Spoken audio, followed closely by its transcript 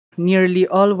Nearly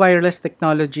all wireless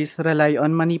technologies rely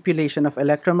on manipulation of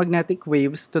electromagnetic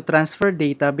waves to transfer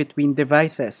data between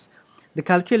devices. The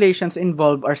calculations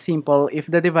involved are simple if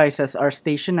the devices are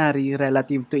stationary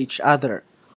relative to each other.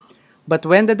 But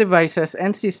when the devices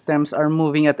and systems are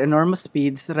moving at enormous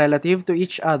speeds relative to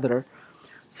each other,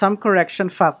 some correction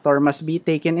factor must be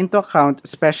taken into account,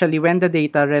 especially when the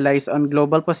data relies on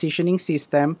global positioning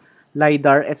system,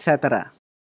 LiDAR, etc.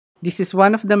 This is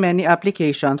one of the many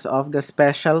applications of the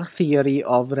special theory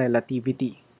of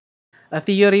relativity, a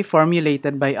theory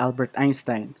formulated by Albert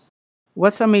Einstein.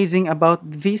 What's amazing about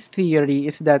this theory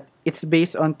is that it's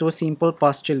based on two simple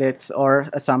postulates or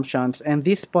assumptions, and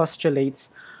these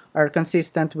postulates are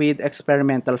consistent with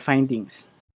experimental findings.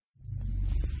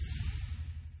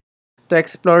 To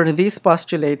explore these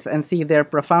postulates and see their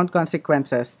profound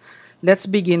consequences, let's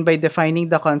begin by defining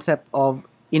the concept of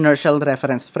inertial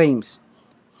reference frames.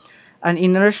 An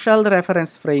inertial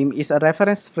reference frame is a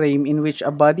reference frame in which a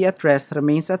body at rest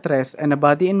remains at rest and a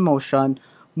body in motion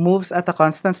moves at a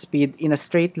constant speed in a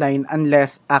straight line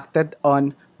unless acted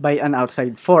on by an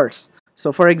outside force.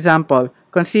 So for example,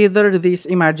 consider this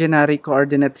imaginary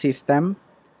coordinate system.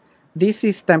 This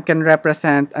system can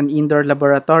represent an indoor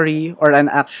laboratory or an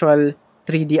actual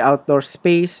 3D outdoor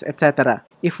space, etc.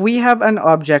 If we have an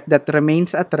object that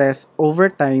remains at rest over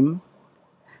time,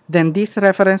 then this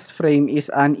reference frame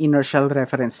is an inertial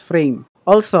reference frame.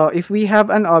 Also, if we have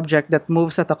an object that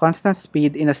moves at a constant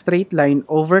speed in a straight line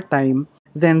over time,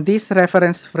 then this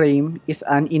reference frame is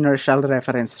an inertial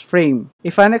reference frame.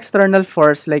 If an external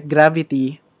force like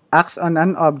gravity acts on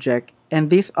an object and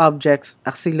this object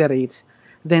accelerates,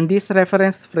 then this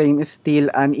reference frame is still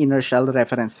an inertial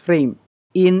reference frame.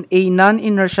 In a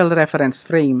non-inertial reference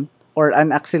frame, or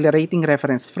an accelerating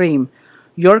reference frame,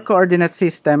 your coordinate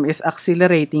system is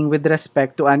accelerating with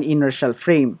respect to an inertial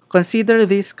frame. Consider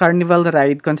this carnival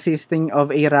ride consisting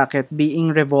of a rocket being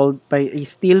revolved by a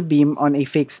steel beam on a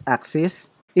fixed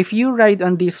axis. If you ride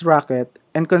on this rocket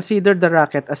and consider the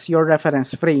rocket as your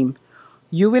reference frame,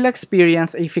 you will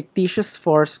experience a fictitious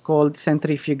force called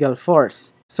centrifugal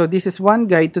force. So this is one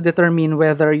guide to determine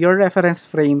whether your reference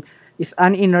frame is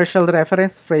an inertial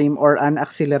reference frame or an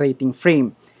accelerating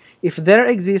frame. If there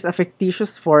exists a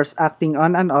fictitious force acting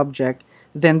on an object,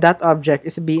 then that object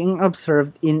is being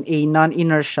observed in a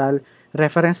non-inertial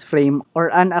reference frame or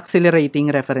an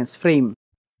accelerating reference frame.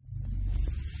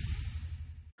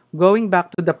 Going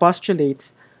back to the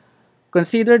postulates,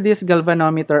 consider this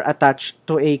galvanometer attached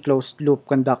to a closed-loop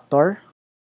conductor.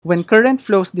 When current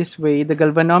flows this way, the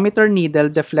galvanometer needle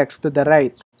deflects to the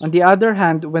right. On the other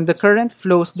hand, when the current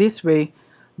flows this way,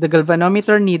 the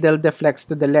galvanometer needle deflects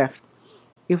to the left.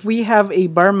 If we have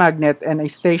a bar magnet and a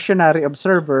stationary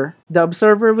observer, the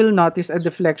observer will notice a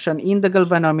deflection in the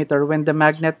galvanometer when the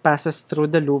magnet passes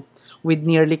through the loop with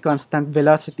nearly constant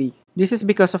velocity. This is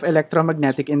because of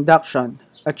electromagnetic induction.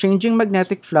 A changing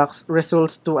magnetic flux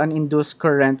results to an induced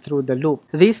current through the loop.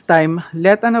 This time,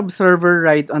 let an observer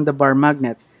ride on the bar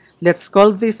magnet. Let's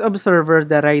call this observer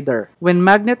the rider. When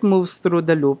magnet moves through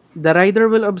the loop, the rider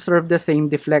will observe the same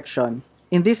deflection.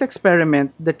 In this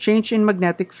experiment, the change in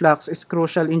magnetic flux is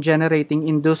crucial in generating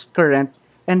induced current,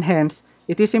 and hence,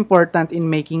 it is important in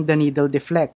making the needle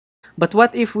deflect. But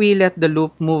what if we let the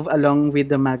loop move along with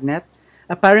the magnet?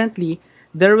 Apparently,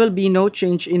 there will be no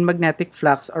change in magnetic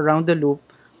flux around the loop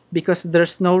because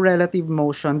there's no relative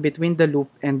motion between the loop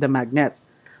and the magnet.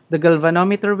 The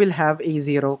galvanometer will have a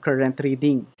zero current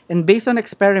reading. And based on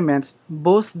experiments,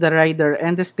 both the rider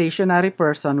and the stationary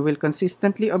person will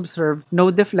consistently observe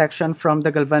no deflection from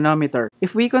the galvanometer.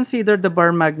 If we consider the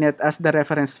bar magnet as the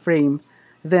reference frame,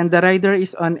 then the rider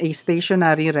is on a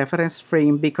stationary reference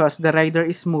frame because the rider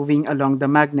is moving along the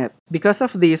magnet. Because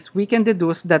of this, we can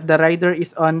deduce that the rider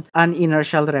is on an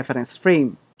inertial reference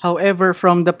frame. However,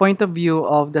 from the point of view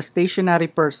of the stationary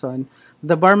person,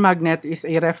 the bar magnet is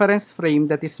a reference frame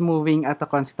that is moving at a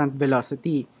constant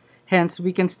velocity. Hence,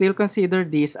 we can still consider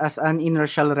this as an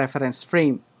inertial reference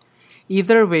frame.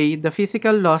 Either way, the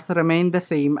physical laws remain the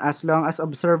same as long as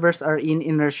observers are in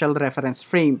inertial reference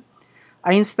frame.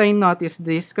 Einstein noticed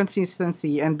this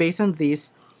consistency, and based on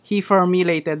this, he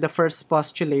formulated the first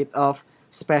postulate of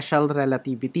special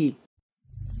relativity.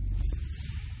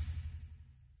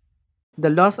 The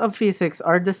laws of physics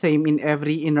are the same in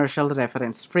every inertial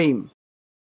reference frame.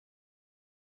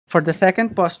 For the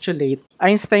second postulate,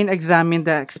 Einstein examined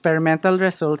the experimental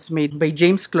results made by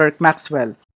James Clerk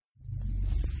Maxwell.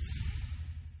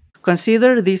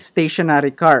 Consider this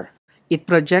stationary car. It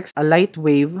projects a light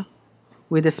wave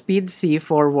with a speed c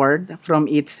forward from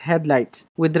its headlights.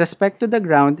 With respect to the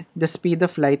ground, the speed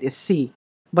of light is c.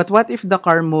 But what if the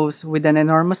car moves with an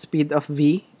enormous speed of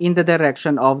v in the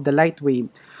direction of the light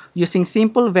wave? Using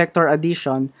simple vector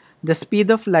addition, the speed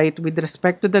of light with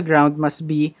respect to the ground must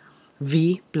be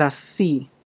v plus c.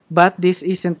 But this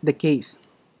isn't the case.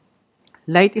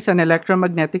 Light is an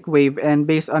electromagnetic wave, and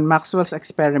based on Maxwell's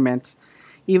experiments,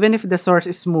 even if the source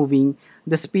is moving,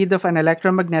 the speed of an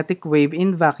electromagnetic wave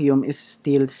in vacuum is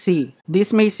still c.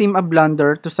 This may seem a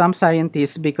blunder to some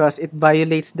scientists because it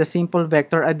violates the simple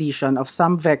vector addition of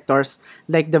some vectors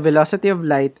like the velocity of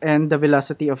light and the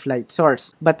velocity of light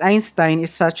source. But Einstein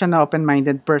is such an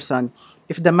open-minded person.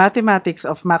 If the mathematics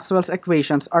of Maxwell's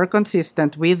equations are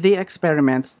consistent with the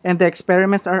experiments and the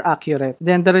experiments are accurate,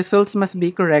 then the results must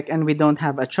be correct and we don't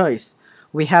have a choice.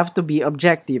 We have to be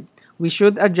objective. We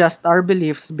should adjust our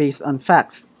beliefs based on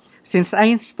facts. Since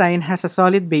Einstein has a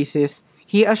solid basis,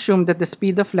 he assumed that the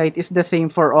speed of light is the same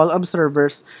for all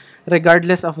observers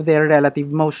regardless of their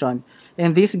relative motion,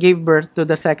 and this gave birth to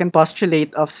the second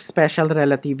postulate of special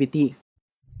relativity.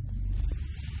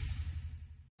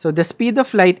 So the speed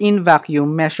of light in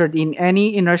vacuum measured in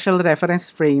any inertial reference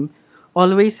frame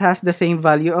always has the same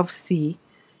value of c,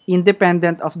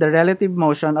 independent of the relative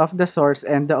motion of the source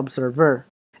and the observer.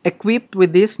 Equipped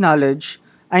with this knowledge,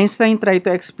 Einstein tried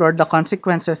to explore the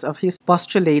consequences of his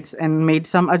postulates and made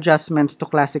some adjustments to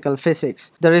classical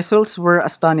physics. The results were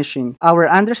astonishing. Our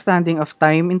understanding of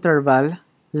time interval,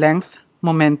 length,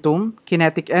 momentum,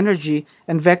 kinetic energy,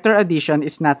 and vector addition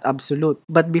is not absolute.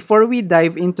 But before we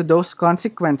dive into those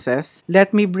consequences,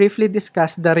 let me briefly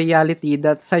discuss the reality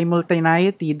that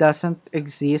simultaneity doesn't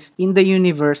exist in the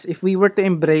universe if we were to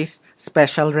embrace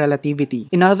special relativity.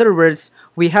 In other words,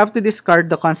 we have to discard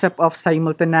the concept of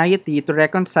simultaneity to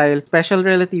reconcile special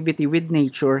relativity with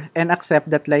nature and accept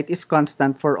that light is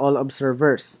constant for all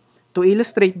observers. To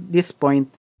illustrate this point,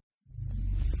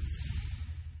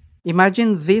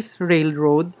 imagine this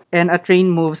railroad and a train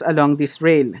moves along this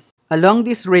rail. Along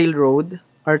this railroad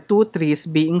are two trees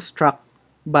being struck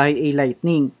by a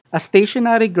lightning. A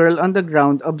stationary girl on the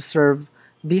ground observes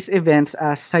these events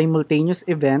as simultaneous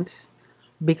events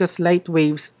because light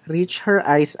waves reach her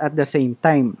eyes at the same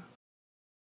time.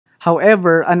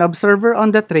 However, an observer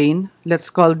on the train, let's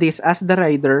call this as the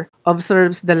rider,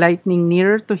 observes the lightning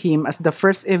nearer to him as the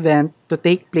first event to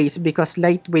take place because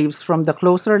light waves from the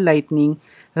closer lightning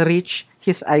reach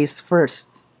his eyes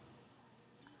first,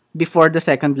 before the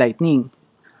second lightning.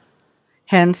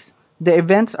 Hence, the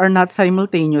events are not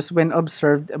simultaneous when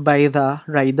observed by the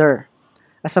rider.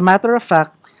 As a matter of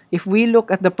fact, if we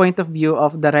look at the point of view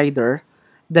of the rider,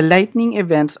 the lightning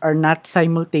events are not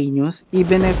simultaneous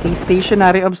even if a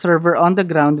stationary observer on the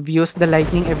ground views the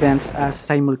lightning events as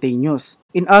simultaneous.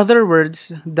 In other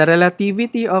words, the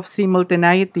relativity of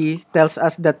simultaneity tells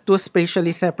us that two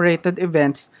spatially separated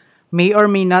events may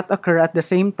or may not occur at the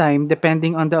same time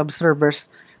depending on the observer's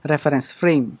reference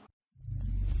frame.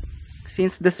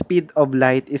 Since the speed of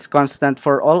light is constant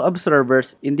for all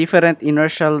observers in different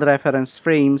inertial reference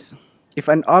frames, if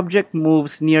an object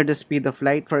moves near the speed of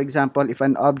light, for example, if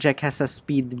an object has a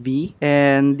speed v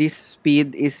and this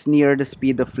speed is near the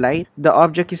speed of light, the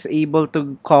object is able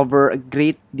to cover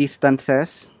great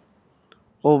distances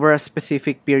over a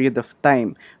specific period of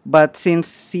time. But since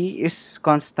c is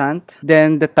constant,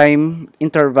 then the time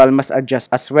interval must adjust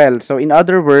as well. So in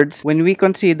other words, when we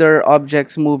consider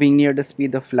objects moving near the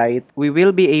speed of light, we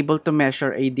will be able to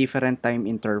measure a different time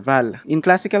interval. In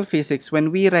classical physics,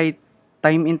 when we write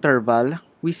time interval,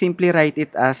 we simply write it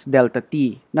as delta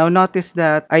t. Now notice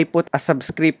that I put a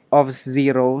subscript of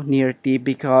 0 near t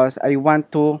because I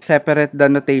want to separate the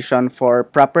notation for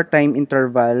proper time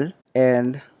interval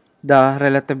and the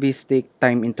relativistic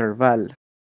time interval.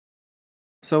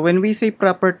 So when we say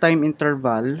proper time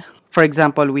interval, for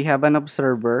example, we have an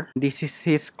observer. This is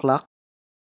his clock.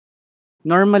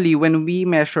 Normally, when we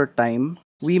measure time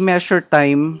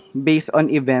based on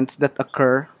events that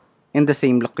occur in the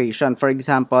same location. For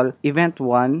example, event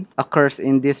 1 occurs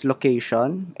in this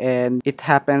location and it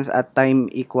happens at time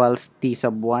equals t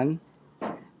sub 1.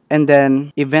 And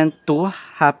then event 2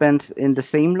 happens in the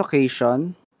same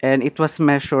location and it was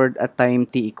measured at time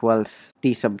t equals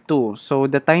t sub 2. So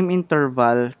the time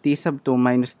interval t sub 2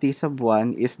 minus t sub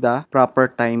 1 is the proper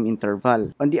time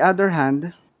interval. On the other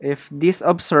hand, if this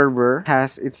observer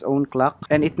has its own clock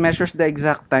and it measures the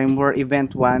exact time where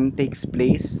event 1 takes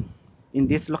place in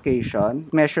this location,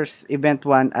 measures event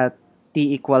 1 at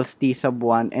t equals t sub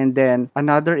 1 and then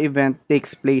another event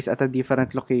takes place at a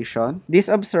different location. This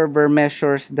observer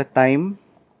measures the time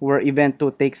where event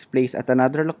 2 takes place at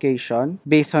another location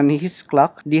based on his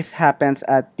clock. This happens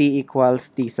at t equals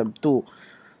t sub 2.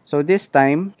 So this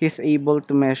time, he's able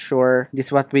to measure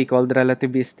this what we call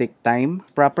relativistic time.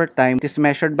 Proper time is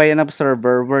measured by an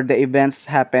observer where the events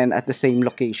happen at the same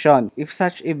location. If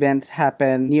such events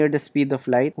happen near the speed of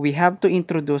light, we have to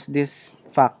introduce this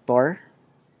factor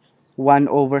 1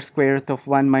 over square root of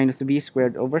 1 minus b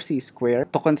squared over c squared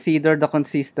to consider the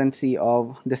consistency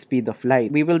of the speed of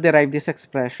light. We will derive this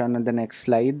expression on the next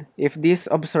slide. If this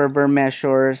observer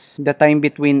measures the time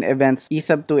between events e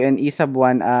sub 2 and e sub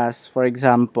 1 as, for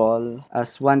example,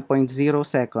 as 1.0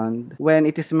 second, when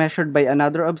it is measured by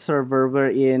another observer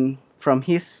wherein from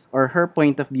his or her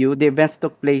point of view, the events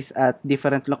took place at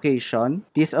different location.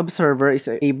 This observer is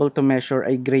able to measure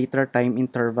a greater time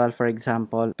interval, for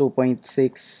example,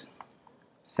 2.6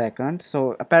 seconds.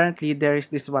 So apparently there is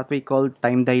this what we call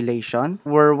time dilation,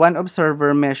 where one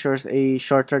observer measures a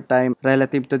shorter time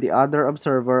relative to the other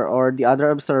observer, or the other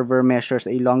observer measures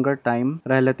a longer time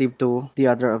relative to the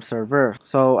other observer.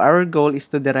 So our goal is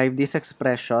to derive this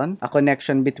expression, a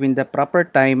connection between the proper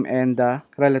time and the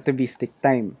relativistic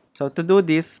time. So to do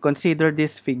this, consider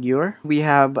this figure. We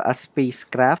have a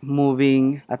spacecraft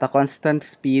moving at a constant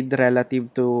speed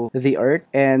relative to the Earth,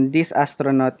 and this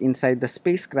astronaut inside the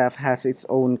spacecraft has its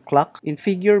own clock. In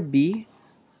figure B,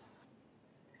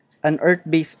 an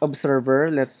Earth-based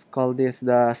observer, let's call this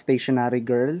the stationary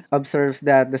girl, observes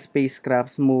that the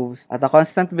spacecraft moves at a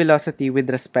constant velocity with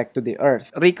respect to the Earth.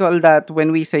 Recall that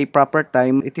when we say proper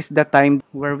time, it is the time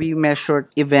where we measure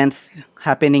events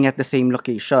happening at the same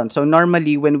location. So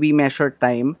normally when we measure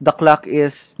time, the clock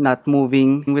is not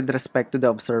moving with respect to the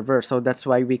observer. So that's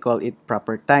why we call it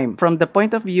proper time. From the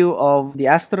point of view of the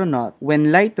astronaut,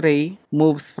 when light ray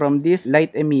moves from this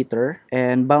light emitter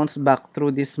and bounce back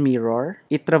through this mirror,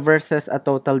 it traverses a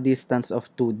total distance of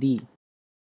 2d.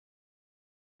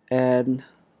 And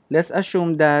let's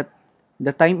assume that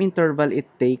the time interval it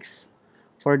takes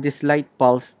for this light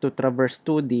pulse to traverse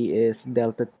 2D is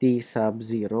delta t sub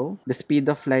 0. The speed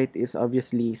of light is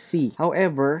obviously c.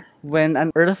 However, when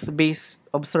an Earth-based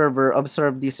observer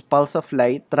observed this pulse of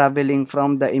light traveling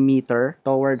from the emitter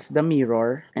towards the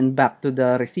mirror and back to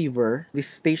the receiver, this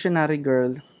stationary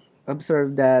girl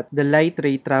observed that the light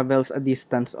ray travels a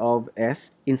distance of s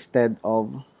instead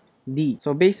of d.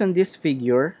 So based on this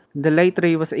figure, the light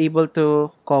ray was able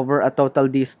to cover a total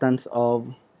distance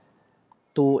of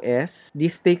 2s.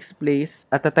 This takes place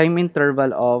at a time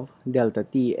interval of delta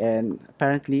t, and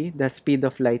apparently the speed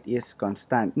of light is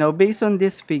constant. Now based on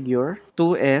this figure,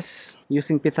 2s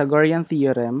using Pythagorean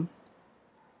theorem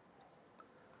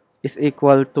is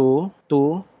equal to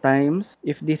 2 times,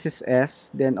 if this is s,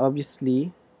 then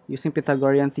obviously using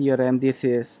Pythagorean theorem, this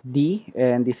is d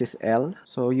and this is L.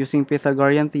 So using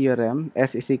Pythagorean theorem,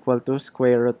 s is equal to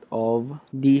square root of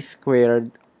d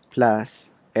squared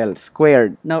plus L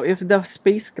squared. Now, if the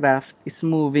spacecraft is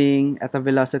moving at a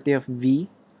velocity of v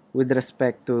with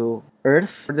respect to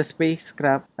Earth, the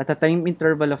spacecraft at a time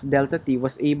interval of delta t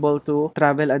was able to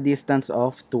travel a distance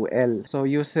of 2L. So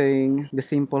using the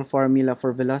simple formula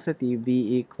for velocity,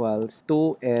 v equals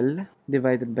 2L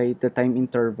divided by the time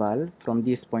interval from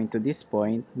this point to this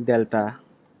point, delta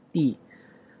t.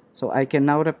 So I can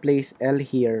now replace L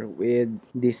here with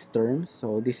these terms.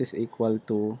 So this is equal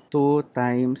to 2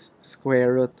 times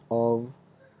square root of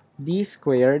d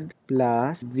squared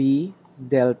plus v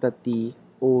delta t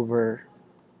over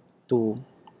 2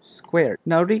 squared.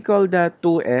 Now recall that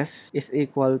 2s is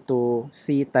equal to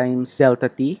c times delta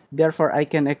t. Therefore, I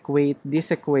can equate this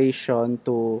equation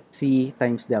to c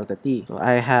times delta t. So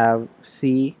I have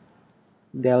c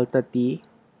delta t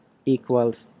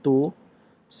equals 2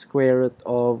 square root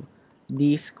of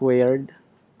d squared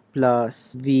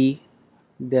plus v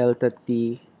delta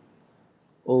t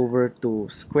over 2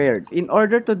 squared. In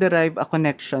order to derive a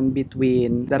connection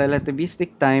between the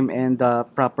relativistic time and the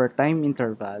proper time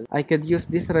interval, I could use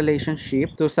this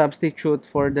relationship to substitute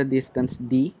for the distance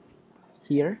d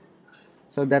here,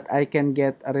 so that I can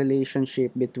get a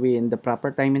relationship between the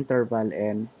proper time interval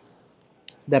and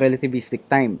the relativistic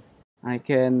time. I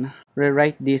can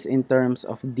rewrite this in terms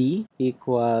of d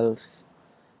equals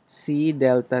c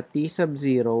delta t sub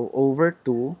 0 over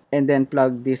 2, and then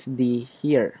plug this d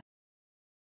here.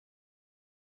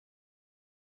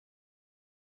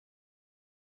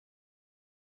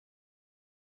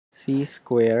 C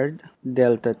squared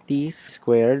delta t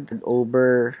squared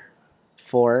over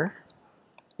 4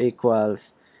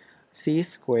 equals c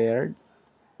squared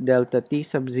delta t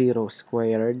sub 0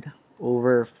 squared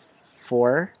over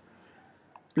 4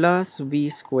 plus v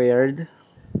squared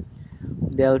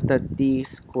delta t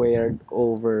squared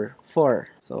over 4.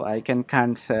 So I can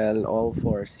cancel all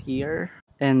 4's here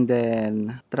and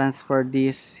then transfer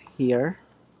this here.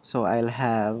 So I'll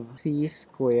have c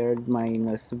squared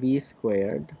minus v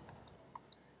squared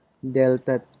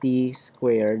delta t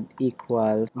squared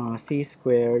equals c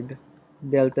squared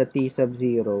delta t sub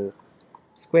 0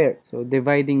 squared. So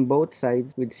dividing both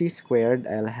sides with c squared,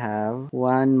 I'll have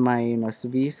 1 minus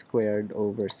v squared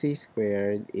over c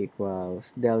squared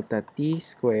equals delta t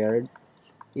squared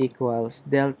equals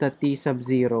delta t sub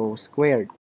 0 squared.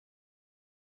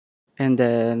 And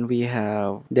then we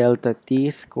have delta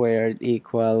t squared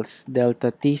equals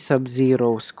delta t sub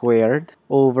 0 squared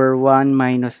over 1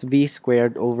 minus v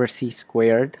squared over c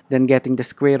squared. Then getting the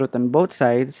square root on both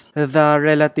sides. The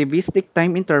relativistic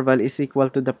time interval is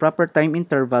equal to the proper time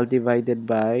interval divided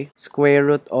by square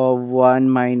root of 1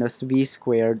 minus v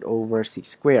squared over c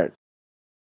squared.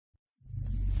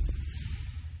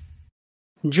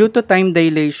 Due to time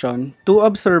dilation, two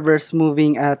observers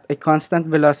moving at a constant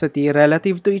velocity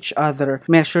relative to each other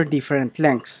measure different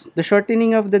lengths. The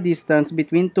shortening of the distance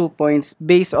between 2 points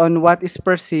based on what is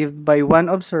perceived by one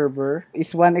observer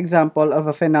is one example of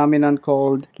a phenomenon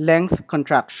called length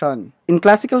contraction. In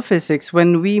classical physics,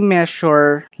 when we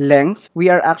measure length, we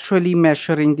are actually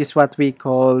measuring this what we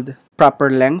called proper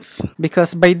length,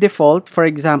 because by default, for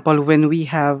example, when we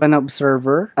have an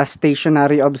observer, a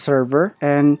stationary observer,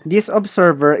 and this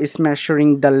observer is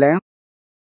measuring the length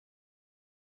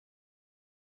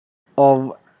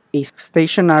of a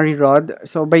stationary rod.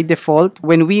 So by default,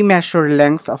 when we measure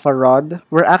length of a rod,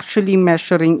 we're actually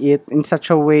measuring it in such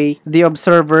a way the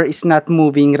observer is not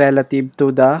moving relative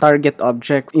to the target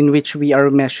object in which we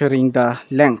are measuring the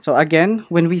length. So again,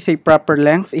 when we say proper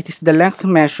length, it is the length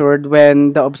measured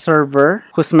when the observer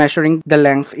who's measuring the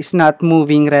length is not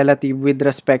moving relative with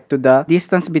respect to the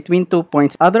distance between 2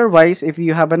 points. Otherwise, if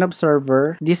you have an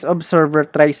observer, this observer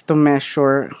tries to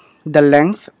measure the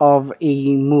length of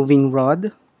a moving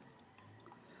rod.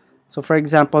 So for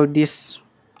example, this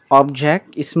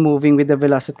object is moving with the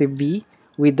velocity v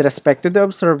with respect to the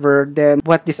observer. Then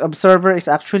what this observer is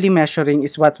actually measuring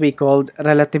is what we call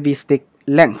relativistic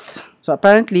length. So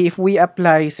apparently, if we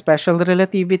apply special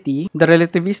relativity, the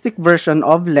relativistic version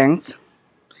of length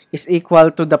is equal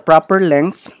to the proper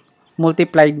length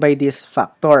multiplied by this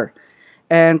factor.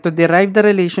 And to derive the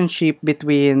relationship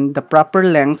between the proper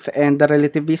length and the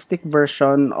relativistic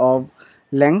version of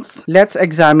length, let's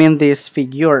examine this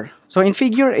figure. So in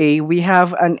figure A, we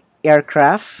have an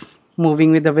aircraft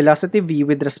moving with the velocity v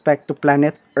with respect to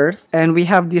planet Earth. And we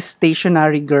have this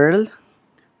stationary girl.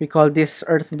 We call this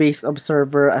Earth-based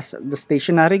observer as the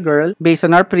stationary girl. Based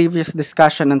on our previous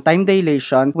discussion on time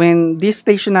dilation, when this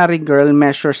stationary girl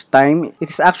measures time, it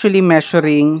is actually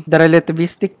measuring the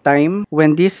relativistic time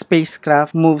when this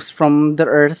spacecraft moves from the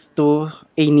Earth to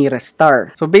a nearest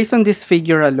star. So based on this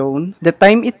figure alone, the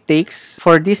time it takes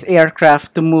for this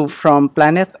aircraft to move from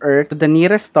planet Earth to the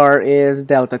nearest star is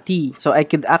delta t. So I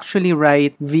could actually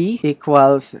write v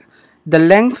equals the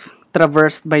length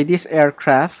traversed by this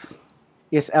aircraft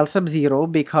is L sub 0,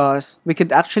 because we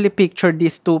could actually picture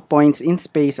these 2 points in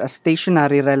space as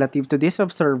stationary relative to this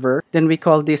observer. Then we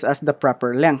call this as the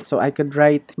proper length. So I could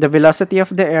write the velocity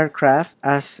of the aircraft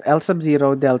as L sub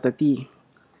 0 delta t.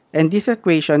 And this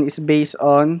equation is based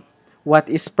on what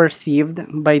is perceived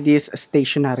by this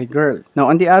stationary girl. Now,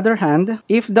 on the other hand,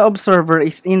 if the observer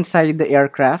is inside the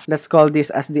aircraft, let's call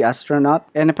this as the astronaut,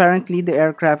 and apparently the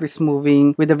aircraft is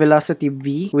moving with the velocity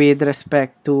v with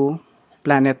respect to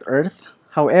planet Earth.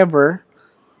 However,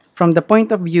 from the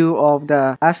point of view of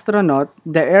the astronaut,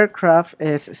 the aircraft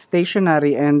is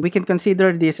stationary, and we can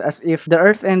consider this as if the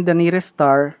Earth and the nearest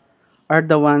star are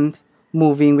the ones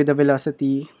moving with a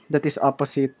velocity that is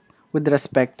opposite with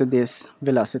respect to this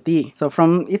velocity. So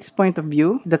from its point of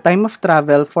view, the time of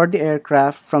travel for the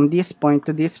aircraft from this point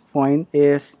to this point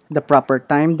is the proper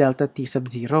time delta t sub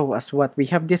 0, as what we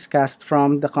have discussed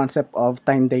from the concept of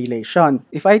time dilation.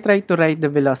 If I try to write the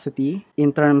velocity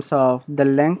in terms of the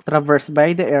length traversed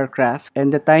by the aircraft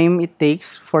and the time it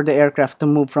takes for the aircraft to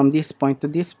move from this point to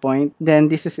this point, then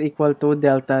this is equal to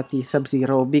delta t sub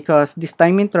 0, because this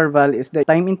time interval is the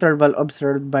time interval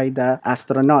observed by the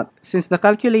astronaut. Since the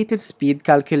calculated speed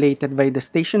calculated by the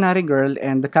stationary girl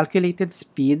and the calculated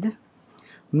speed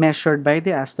measured by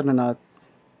the astronaut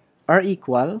are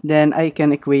equal, then I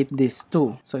can equate these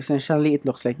two. So essentially, it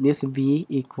looks like this: v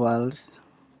equals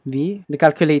v. The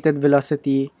calculated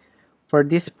velocity for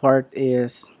this part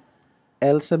is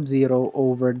L sub 0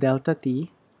 over delta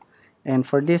t, and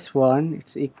for this one,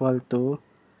 it's equal to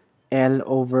L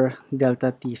over delta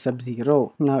t sub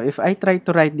 0. Now, if I try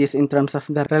to write this in terms of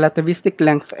the relativistic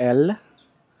length L,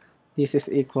 this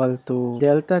is equal to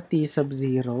delta t sub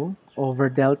 0 over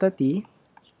delta t.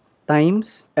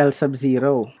 times L sub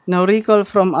 0. Now recall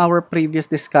from our previous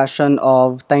discussion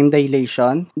of time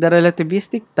dilation, the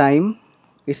relativistic time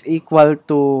is equal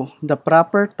to the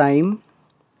proper time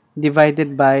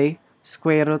divided by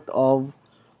square root of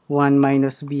 1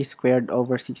 minus v squared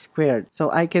over c squared. So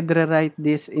I could rewrite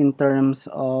this in terms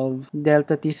of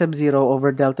delta t sub 0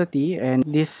 over delta t, and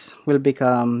this will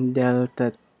become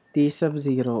delta t sub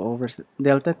 0 over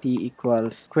delta t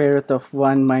equals square root of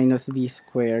 1 minus v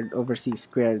squared over c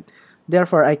squared.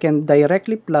 Therefore, I can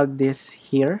directly plug this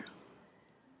here,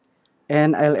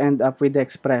 and I'll end up with the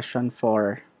expression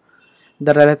for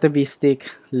the relativistic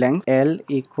length. L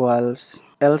equals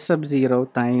L sub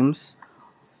 0 times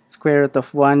square root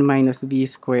of 1 minus v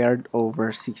squared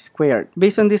over c squared.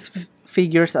 Based on these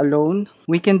figures alone,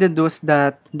 we can deduce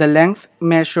that the length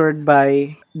measured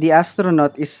by the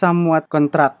astronaut is somewhat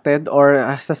contracted or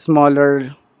has a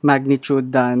smaller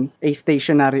magnitude than a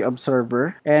stationary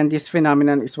observer, and this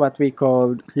phenomenon is what we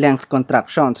call length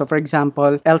contraction. So for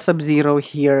example, L sub 0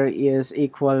 here is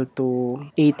equal to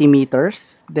 80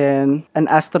 meters, then an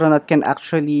astronaut can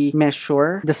actually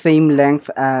measure the same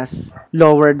length as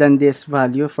lower than this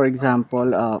value, for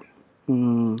example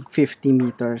 50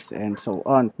 meters and so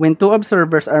on. When two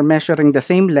observers are measuring the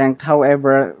same length,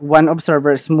 however, one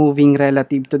observer is moving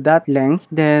relative to that length,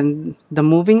 then the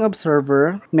moving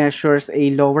observer measures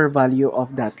a lower value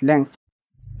of that length.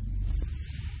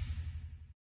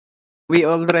 We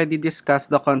already discussed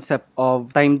the concept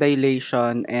of time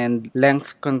dilation and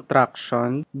length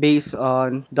contraction based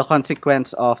on the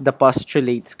consequence of the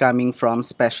postulates coming from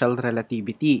special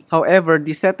relativity. However,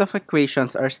 the set of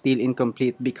equations are still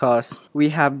incomplete because we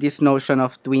have this notion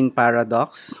of twin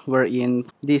paradox wherein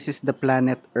this is the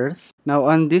planet Earth. Now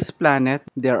on this planet,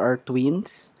 there are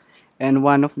twins. And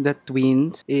one of the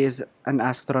twins is an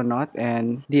astronaut,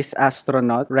 and this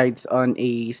astronaut rides on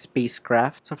a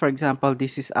spacecraft. So for example,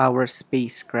 this is our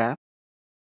spacecraft,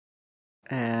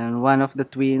 and one of the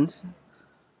twins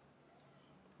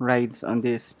rides on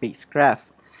this spacecraft.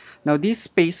 Now this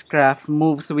spacecraft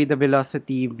moves with a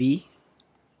velocity v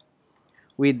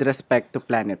with respect to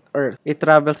planet Earth. It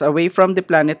travels away from the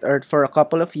planet Earth for a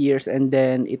couple of years, and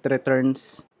then it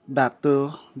returns back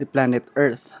to the planet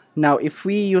Earth. Now, if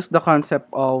we use the concept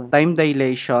of time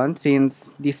dilation,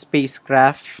 since this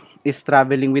spacecraft is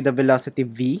traveling with a velocity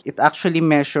v, it actually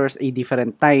measures a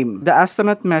different time. The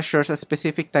astronaut measures a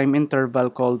specific time interval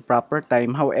called proper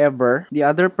time. However, the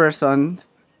other person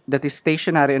that is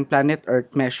stationary on planet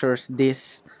Earth measures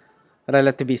this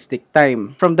relativistic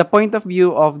time. From the point of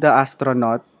view of the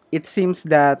astronaut, it seems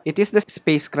that it is the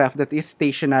spacecraft that is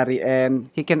stationary, and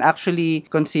he can actually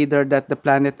consider that the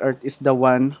planet Earth is the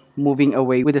one moving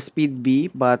away with the speed v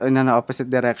but in an opposite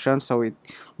direction. So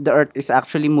the Earth is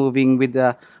actually moving with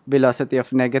the velocity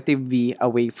of negative v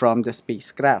away from the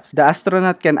spacecraft. The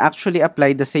astronaut can actually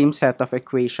apply the same set of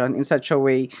equation in such a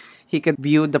way he could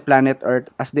view the planet Earth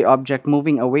as the object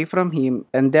moving away from him,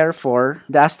 and therefore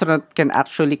the astronaut can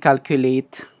actually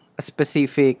calculate a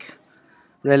specific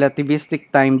relativistic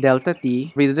time delta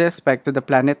t with respect to the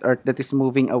planet Earth that is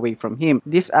moving away from him.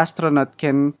 This astronaut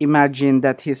can imagine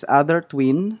that his other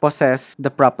twin possesses the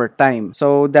proper time,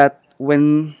 so that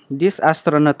when this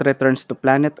astronaut returns to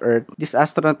planet Earth, this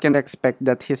astronaut can expect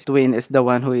that his twin is the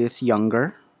one who is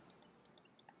younger,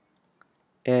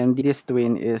 and this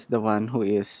twin is the one who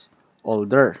is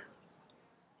older.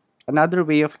 Another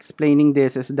way of explaining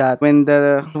this is that when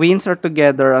the twins are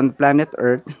together on planet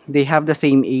Earth, they have the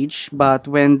same age, but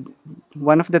when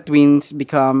one of the twins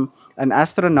become an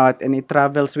astronaut and it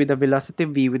travels with a velocity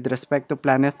v with respect to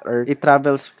planet Earth, it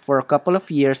travels for a couple of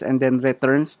years and then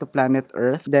returns to planet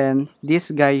Earth, then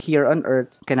this guy here on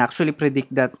Earth can actually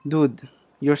predict that, dude,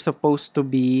 you're supposed to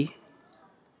be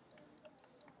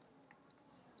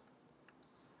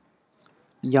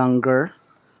younger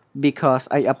because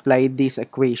I applied these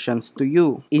equations to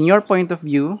you. In your point of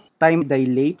view, time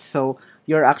dilates, so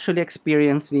you're actually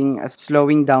experiencing a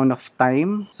slowing down of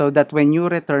time, so that when you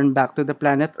return back to the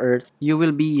planet Earth, you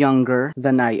will be younger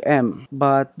than I am.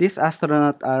 But this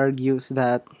astronaut argues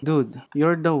that, dude,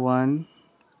 you're the one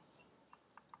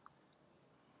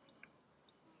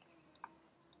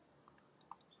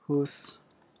who's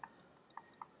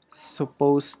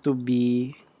supposed to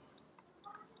be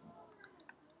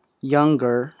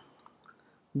younger,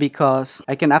 because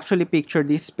I can actually picture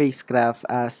this spacecraft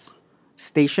as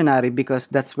stationary because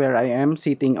that's where I am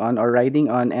sitting on or riding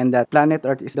on, and that planet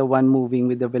Earth is the one moving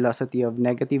with the velocity of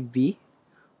negative v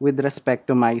with respect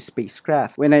to my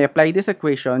spacecraft. When I apply this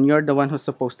equation, you're the one who's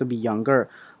supposed to be younger.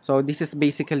 So this is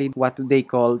basically what they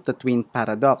call the twin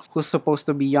paradox. Who's supposed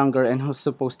to be younger and who's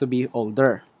supposed to be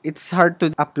older. It's hard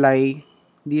to apply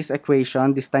this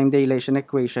equation, this time dilation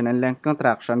equation and length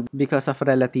contraction because of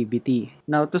relativity.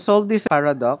 Now, to solve this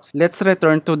paradox, let's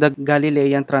return to the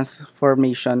Galilean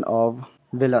transformation of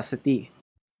velocity.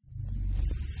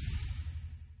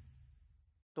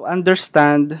 To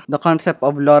understand the concept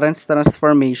of Lorentz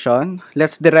transformation,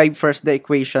 let's derive first the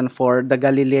equation for the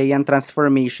Galilean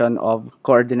transformation of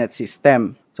coordinate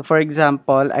system. So for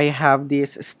example, I have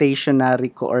this stationary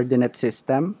coordinate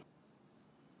system.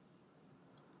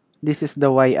 This is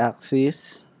the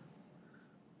y-axis.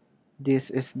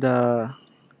 This is the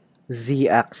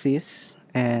z-axis.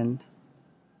 And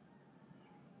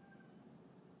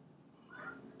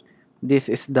this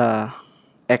is the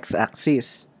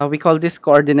x-axis. We call this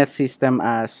coordinate system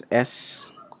as S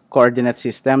coordinate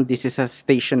system. This is a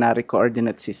stationary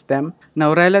coordinate system.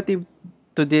 Now, relative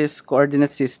to this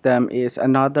coordinate system is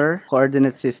another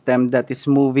coordinate system that is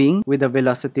moving with a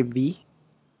velocity v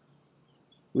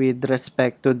with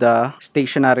respect to the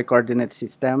stationary coordinate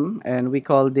system, and we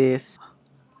call this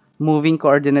moving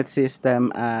coordinate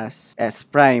system as S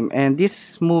prime. And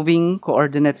this moving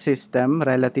coordinate system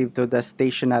relative to the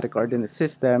stationary coordinate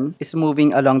system is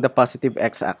moving along the positive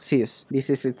x-axis. This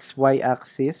is its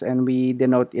y-axis, and we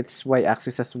denote its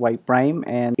y-axis as y prime,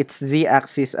 and its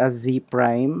z-axis as z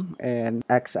prime, and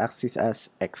x-axis as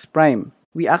x prime.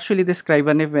 We actually describe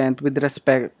an event with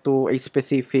respect to a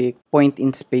specific point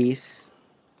in space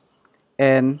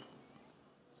and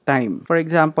time. For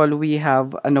example, we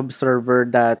have an observer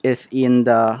that is in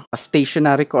the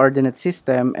stationary coordinate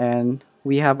system, and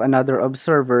we have another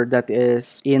observer that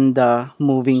is in the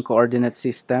moving coordinate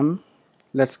system.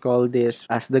 Let's call this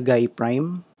as the guy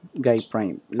prime.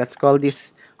 Let's call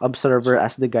this observer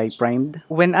as the guy primed.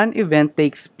 When an event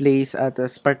takes place at a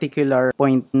particular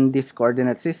point in this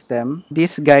coordinate system,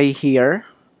 this guy here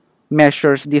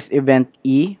measures this event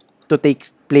E to take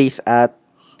place at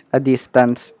a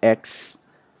distance x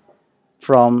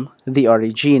from the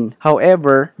origin.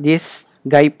 However, this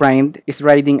guy primed is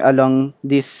riding along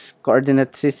this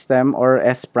coordinate system, or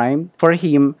S prime. For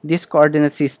him, this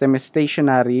coordinate system is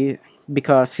stationary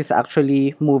because he's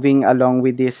actually moving along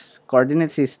with this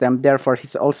coordinate system. Therefore,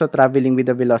 he's also traveling with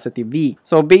the velocity v.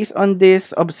 So based on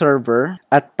this observer,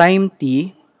 at time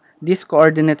t, this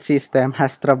coordinate system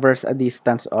has traversed a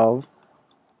distance of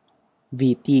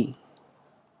vt.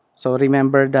 So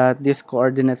remember that this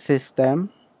coordinate system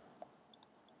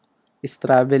is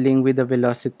traveling with the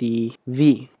velocity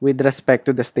v with respect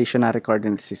to the stationary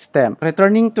coordinate system.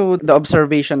 Returning to the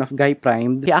observation of Guy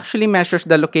primed, he actually measures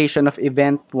the location of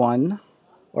event 1,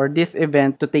 or this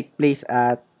event, to take place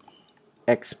at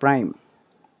x prime,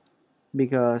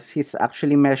 because he's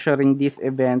actually measuring this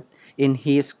event in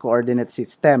his coordinate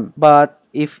system. But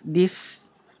if this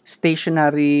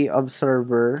stationary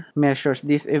observer measures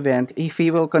this event, if he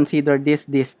will consider this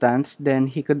distance, then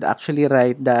he could actually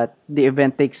write that the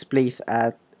event takes place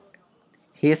at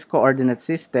his coordinate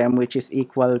system, which is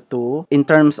equal to, in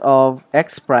terms of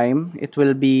x prime, it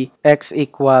will be x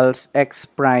equals x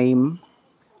prime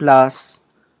plus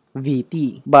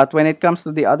vt. But when it comes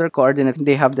to the other coordinates,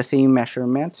 they have the same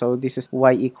measurement. So this is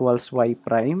y equals y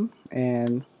prime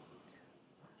and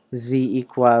z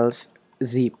equals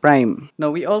z prime.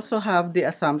 Now, we also have the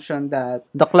assumption that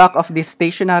the clock of this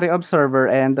stationary observer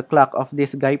and the clock of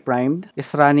this guy primed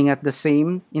is running at the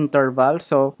same interval.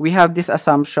 So we have this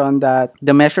assumption that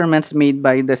the measurements made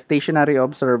by the stationary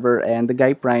observer and the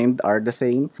guy primed are the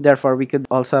same. Therefore, we could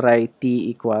also write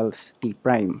t equals t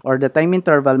prime, or the time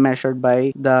interval measured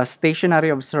by the stationary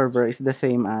observer is the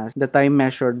same as the time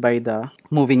measured by the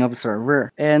moving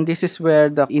observer. And this is where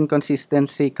the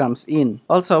inconsistency comes in.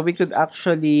 Also, we could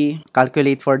actually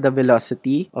calculate for the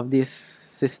velocity of this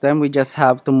system. We just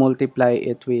have to multiply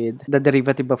it with the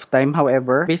derivative of time.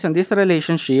 However, based on this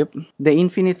relationship, the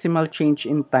infinitesimal change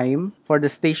in time for the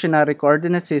stationary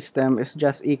coordinate system is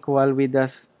just equal with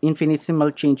the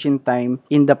infinitesimal change in time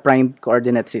in the primed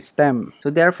coordinate system. So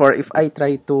therefore, if I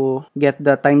try to get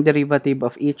the time derivative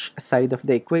of each side of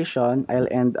the equation, I'll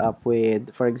end up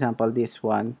with, for example, this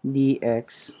one,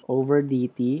 dx over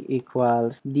dt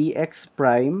equals dx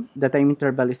prime. The time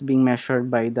interval is being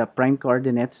measured by the prime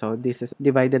coordinate, so this is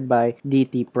divided by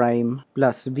dt prime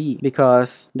plus v,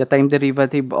 because the time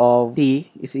derivative of t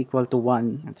is equal to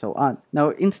 1, and so on. Now,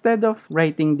 instead of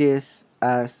writing this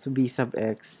as v sub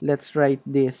x, let's write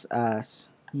this as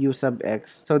u sub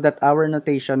x, so that our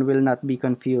notation will not be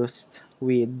confused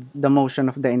with the motion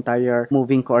of the entire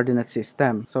moving coordinate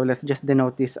system. So let's just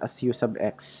denote this as u sub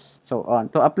x, so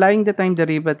on. So applying the time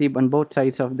derivative on both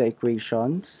sides of the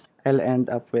equations, I'll end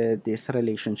up with this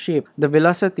relationship. The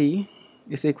velocity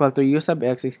is equal to u sub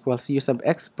x equals u sub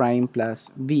x prime plus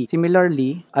v.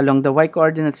 Similarly, along the y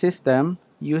coordinate system,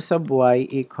 u sub y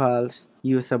equals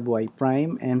u sub y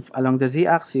prime, and along the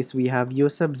z-axis we have u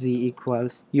sub z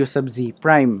equals u sub z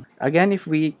prime. Again, if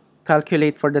we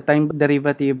calculate for the time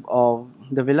derivative of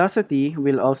the velocity,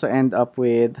 we'll also end up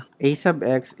with a sub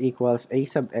x equals a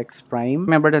sub x prime.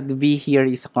 Remember that v here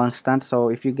is a constant, so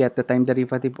if you get the time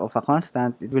derivative of a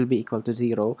constant, it will be equal to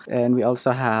 0. And we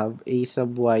also have a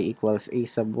sub y equals a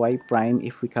sub y prime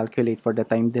if we calculate for the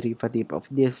time derivative of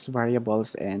these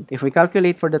variables. And if we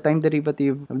calculate for the time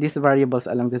derivative of these variables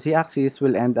along the z-axis,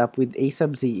 we'll end up with a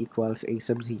sub z equals a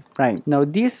sub z prime. Now,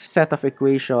 this set of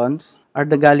equations are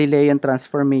the Galilean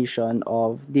transformation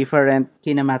of different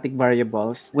kinematic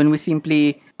variables when we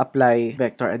simply apply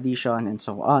vector addition and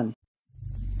so on.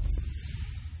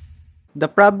 The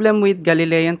problem with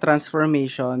Galilean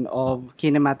transformation of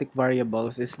kinematic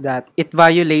variables is that it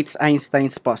violates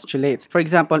Einstein's postulates. For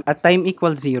example, at time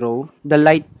equals 0, the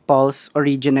light pulse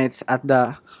originates at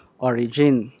the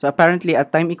origin. So apparently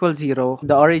at time equals 0,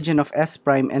 the origin of S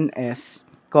prime and S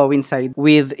coincide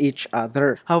with each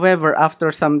other. However,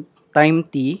 after some time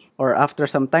t, or after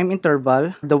some time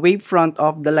interval, the wavefront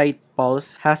of the light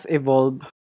pulse has evolved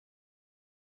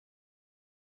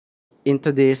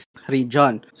into this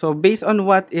region. So based on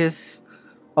what is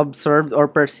observed or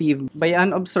perceived by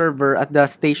an observer at the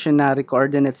stationary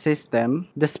coordinate system,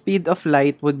 the speed of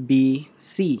light would be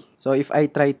c. So if I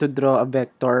try to draw a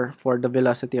vector for the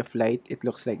velocity of light, it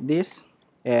looks like this,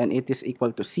 and it is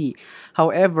equal to c.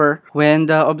 However, when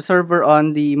the observer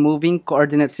on the moving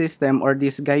coordinate system, or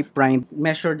this guy prime,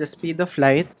 measure the speed of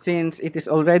light, since it is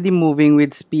already moving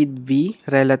with speed v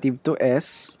relative to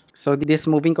s, so this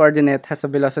moving coordinate has a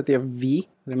velocity of v.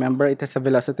 Remember, it has a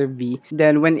velocity of v.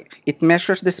 Then when it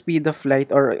measures the speed of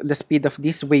light, or the speed of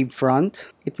this wavefront,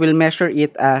 it will measure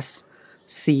it as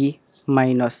c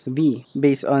minus v.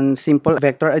 Based on simple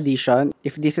vector addition,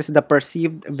 if this is the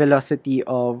perceived velocity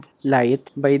of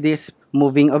light by this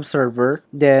moving observer,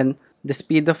 then the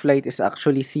speed of light is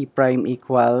actually c prime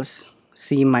equals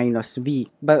c minus v.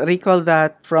 But recall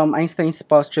that from Einstein's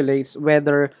postulates,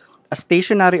 whether a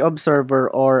stationary observer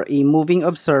or a moving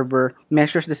observer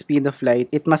measures the speed of light,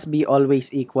 it must be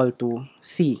always equal to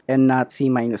c and not c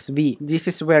minus v. This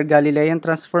is where Galilean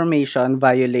transformation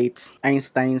violates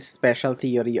Einstein's special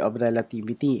theory of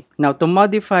relativity. Now, to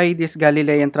modify this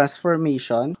Galilean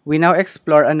transformation, we now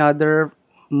explore another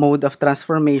mode of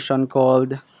transformation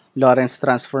called Lorentz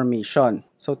transformation.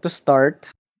 So to start,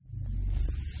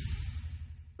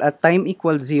 at time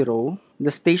equals 0, the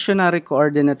stationary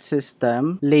coordinate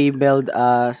system labeled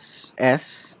as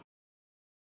S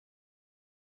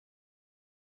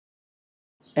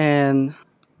and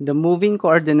the moving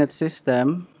coordinate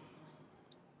system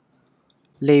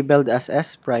labeled as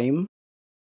S prime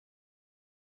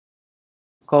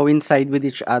coincide with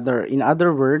each other. In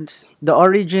other words, the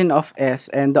origin of S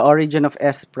and the origin of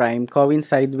S prime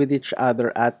coincide with each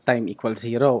other at time equals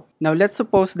 0. Now, let's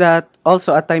suppose that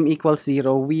also at time equals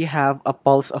 0, we have a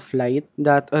pulse of light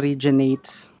that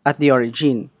originates at the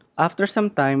origin. After some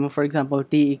time, for example,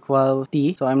 t equals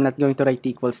t, so I'm not going to write t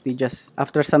equals t, just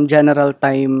after some general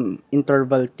time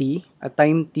interval t, at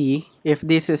time t, if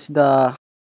this is the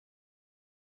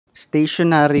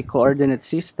stationary coordinate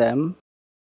system,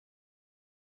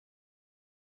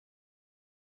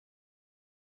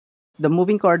 the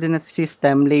moving coordinate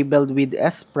system labeled with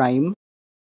S prime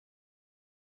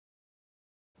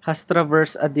has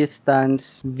traversed a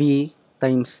distance v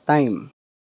times time.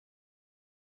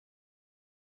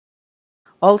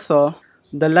 Also,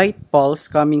 the light pulse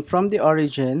coming from the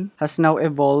origin has now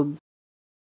evolved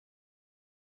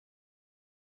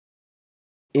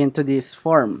into this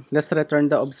form. Let's return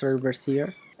the observers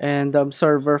here. And the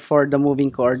observer for the moving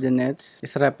coordinates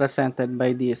is represented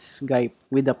by this guy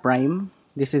with a prime.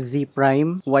 This is z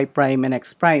prime, y prime, and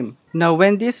x prime. Now,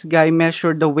 when this guy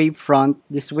measured the wavefront,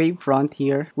 this wavefront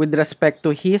here, with respect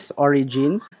to his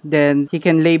origin, then he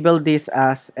can label this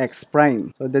as x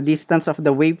prime. So the distance of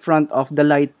the wavefront of the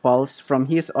light pulse from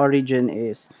his origin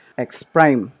is x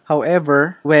prime.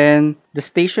 However, when the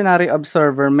stationary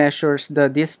observer measures the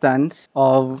distance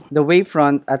of the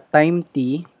wavefront at time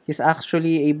t, he's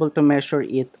actually able to measure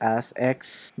it as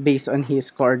x based on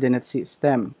his coordinate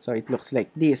system. So it looks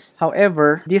like this.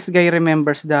 However, this guy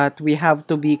remembers that we have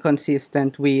to be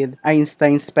consistent with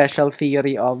Einstein's special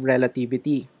theory of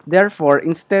relativity. Therefore,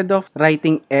 instead of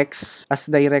writing x as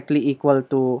directly equal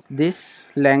to this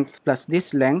length plus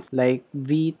this length, like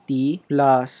vt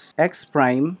plus x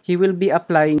prime, he will be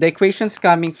applying the equations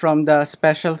coming from the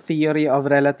special theory of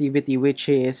relativity, which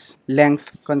is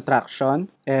length contraction.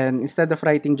 And instead of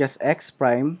writing just x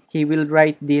prime, he will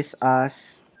write this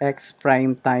as x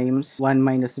prime times 1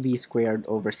 minus v squared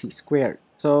over c squared.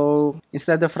 So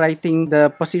instead of writing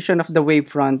the position of the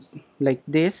wavefront like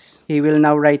this, he will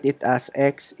now write it as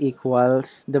x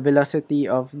equals the velocity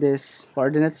of this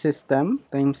coordinate system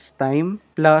times time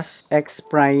plus x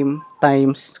prime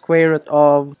times square root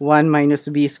of 1 minus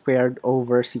v squared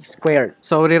over c squared.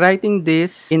 So rewriting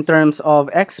this in terms of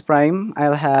x prime,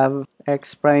 I'll have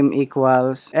x prime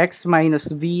equals x minus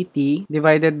vt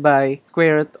divided by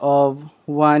square root of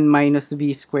 1 minus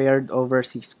v squared over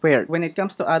c squared. When it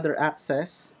comes to other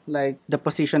axes, like the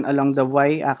position along the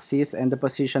y-axis and the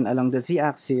position along the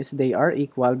z-axis, they are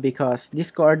equal because this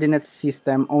coordinate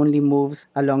system only moves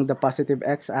along the positive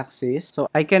x-axis. So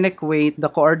I can equate the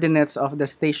coordinates of the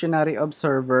stationary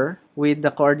observer with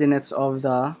the coordinates of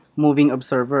the moving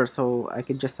observer. So I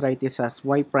can just write this as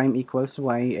y prime equals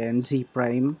y and z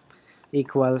prime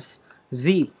equals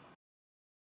z.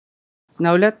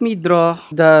 Now let me draw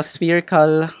the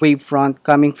spherical wavefront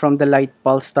coming from the light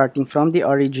pulse starting from the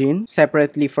origin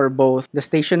separately for both the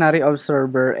stationary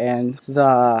observer and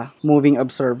the moving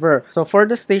observer. So for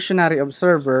the stationary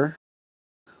observer,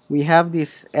 we have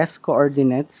these s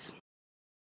coordinates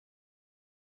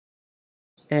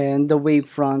and the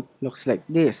wavefront looks like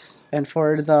this. And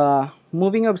for the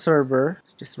moving observer,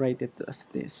 let's just write it as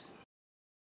this.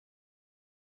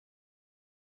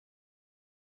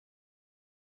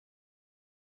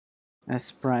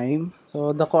 S prime.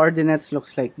 So the coordinates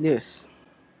looks like this.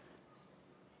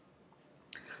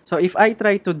 So if I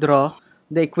try to draw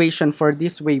the equation for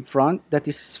this wavefront that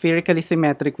is spherically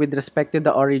symmetric with respect to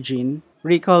the origin,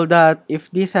 recall that if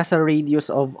this has a radius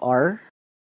of r,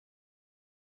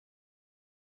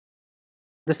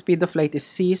 the speed of light is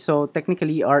c, so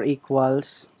technically r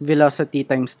equals velocity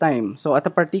times time. So at a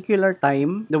particular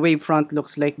time, the wavefront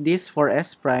looks like this for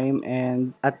s prime,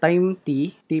 and at time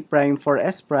t prime for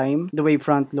s prime, the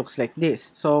wavefront looks like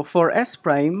this. So for s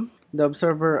prime, the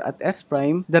observer at S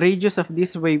prime, the radius of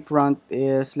this wavefront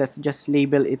is, let's just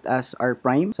label it as R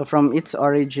prime. So from its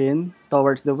origin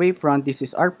towards the wavefront, this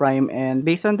is R prime, and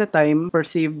based on the time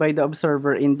perceived by the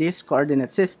observer in this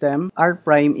coordinate system, R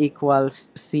prime equals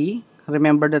C.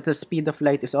 Remember that the speed of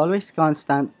light is always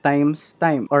constant times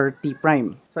time, or t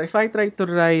prime. So if I try to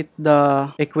write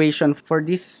the equation for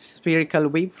this spherical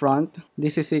wavefront,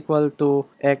 this is equal to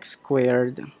x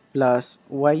squared plus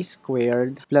y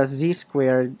squared plus z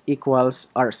squared equals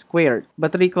r squared.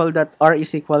 But recall that r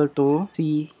is equal to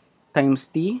c times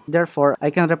t. Therefore,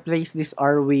 I can replace this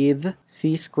r with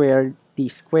c squared t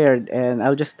squared, and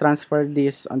I'll just transfer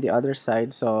this on the other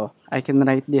side. So I can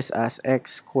write this as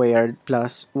x squared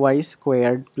plus y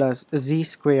squared plus z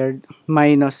squared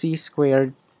minus c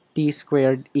squared t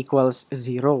squared equals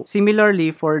 0.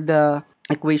 Similarly, for the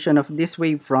equation of this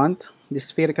wavefront, the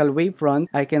spherical wavefront,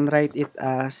 I can write it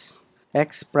as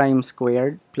x prime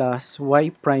squared plus y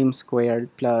prime squared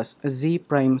plus z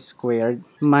prime squared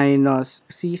minus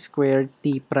c squared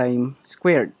t prime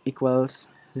squared equals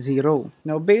 0.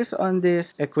 Now, based on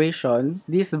this equation,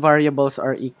 these variables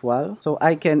are equal. So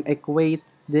I can equate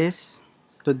this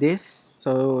to this.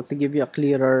 So to give you a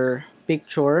clearer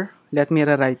picture, let me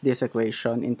rewrite this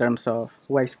equation in terms of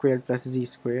y squared plus z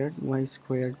squared. Y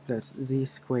squared plus z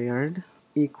squared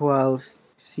equals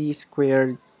c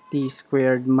squared t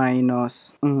squared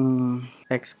minus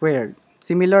x squared.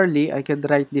 Similarly, I could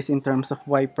write this in terms of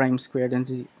y prime squared and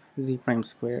z prime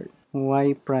squared.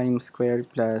 Y prime squared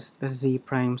plus z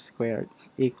prime squared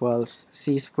equals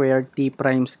c squared t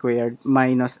prime squared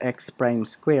minus x prime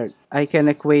squared. I can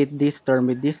equate this term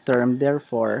with this term,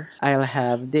 therefore I'll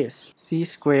have this c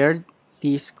squared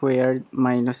t squared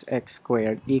minus x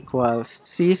squared equals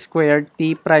c squared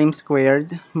t prime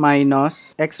squared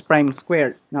minus x prime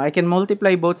squared. Now I can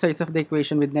multiply both sides of the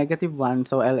equation with -1,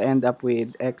 so I'll end up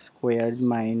with x squared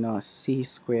minus c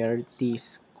squared t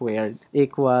squared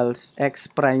equals x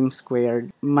prime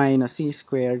squared minus c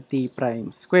squared t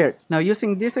prime squared. Now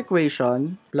using this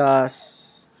equation plus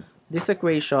this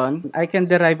equation, I can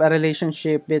derive a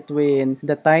relationship between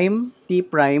the time t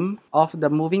prime of the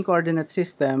moving coordinate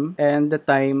system and the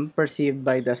time perceived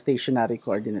by the stationary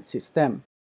coordinate system.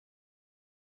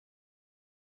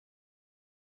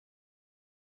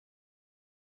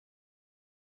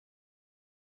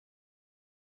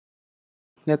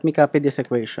 Let me copy this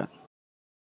equation.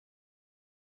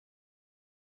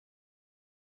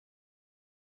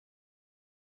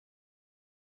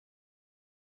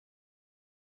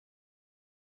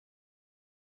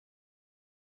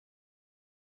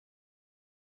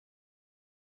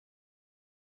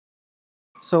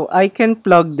 So I can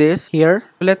plug this here.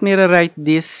 Let me rewrite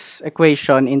this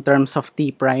equation in terms of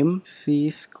t prime.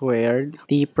 C squared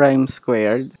t prime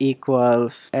squared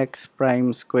equals x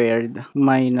prime squared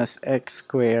minus x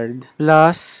squared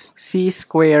plus c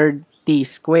squared t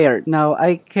squared. Now,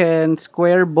 I can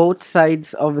square both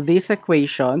sides of this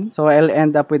equation. So, I'll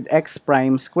end up with x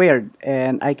prime squared.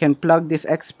 And I can plug this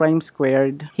x prime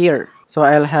squared here. So,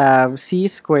 I'll have c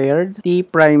squared t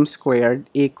prime squared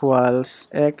equals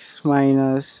x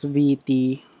minus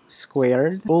vt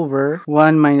squared over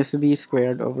 1 minus b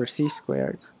squared over c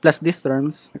squared plus these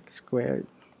terms x squared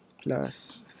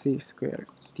plus c squared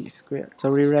t squared. So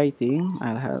rewriting,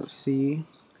 I'll have c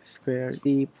squared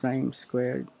t prime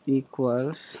squared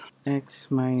equals x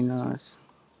minus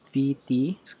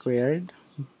pt squared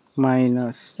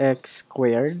minus x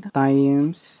squared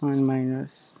times 1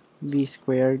 minus b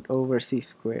squared over c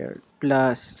squared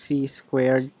plus c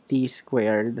squared t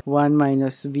squared 1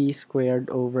 minus v squared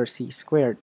over c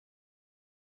squared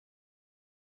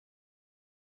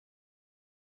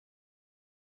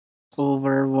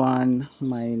over 1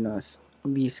 minus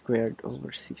b squared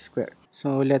over c squared.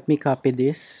 So let me copy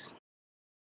this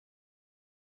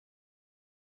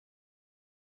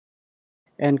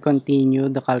and continue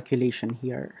the calculation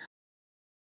here.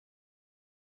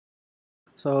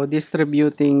 So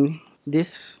distributing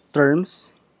these terms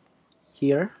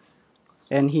here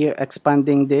and here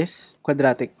expanding this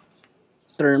quadratic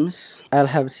terms, I'll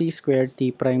have c squared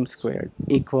t prime squared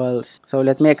equals, so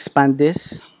let me expand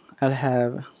this. I'll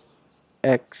have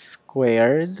x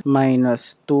squared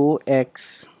minus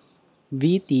 2x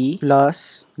vt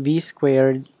plus v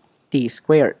squared t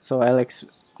squared. So I'll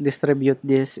distribute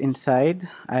this inside.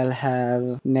 I'll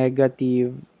have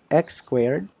negative x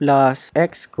squared plus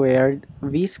x squared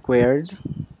v squared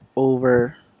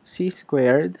over c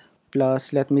squared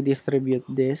plus, let me distribute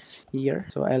this here.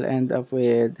 So I'll end up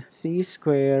with c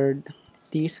squared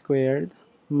t squared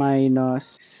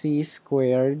minus c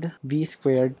squared v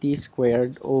squared t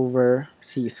squared over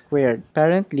c squared.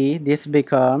 Currently, this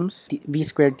becomes v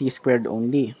squared t squared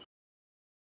only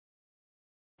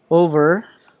over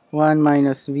 1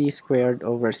 minus v squared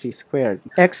over c squared.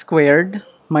 X squared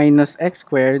minus x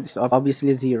squared is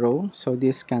obviously 0, so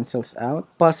this cancels out.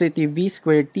 Positive v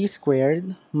squared t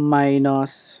squared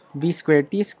minus v squared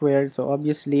t squared, so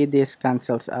obviously this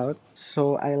cancels out.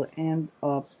 So I'll end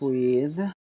up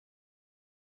with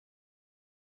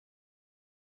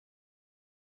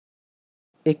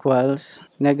equals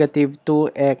negative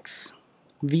 2x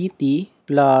vt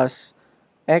plus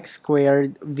x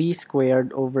squared v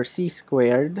squared over c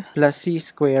squared plus c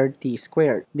squared t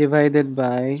squared divided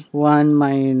by 1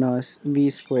 minus v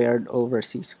squared over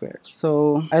c squared.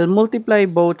 So I'll multiply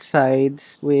both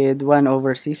sides with 1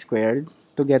 over c squared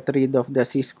to get rid of the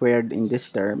c squared in this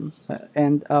term.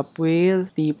 End up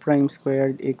with t prime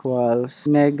squared equals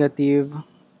negative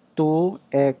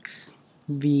 2x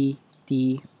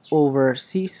vt over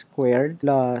c squared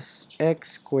plus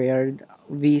x squared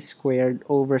v squared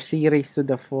over c raised to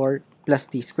the 4th plus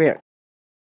t squared.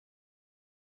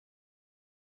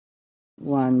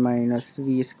 1 minus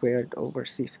v squared over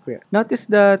c squared. Notice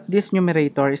that this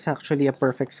numerator is actually a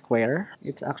perfect square.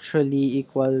 It's actually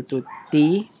equal to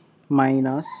t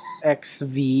minus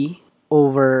xv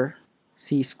over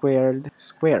c squared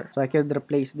square. So I could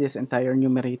replace this entire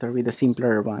numerator with a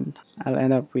simpler one. I'll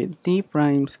end up with t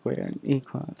prime squared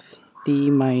equals t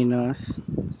minus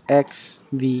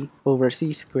xv over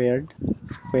c squared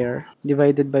square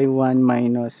divided by 1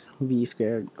 minus v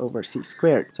squared over c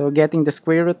squared. So getting the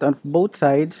square root of both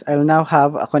sides, I'll now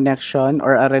have a connection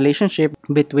or a relationship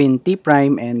between t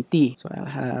prime and t. So I'll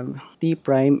have t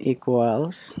prime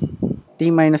equals t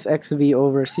minus xv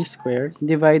over c squared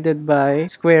divided by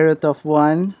square root of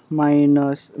 1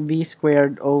 minus v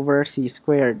squared over c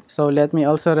squared. So let me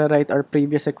also rewrite our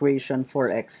previous equation for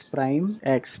x prime.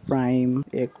 X prime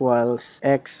equals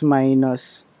x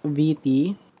minus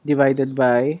vt divided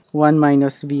by 1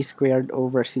 minus v squared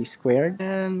over c squared.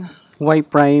 And y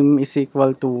prime is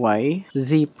equal to y.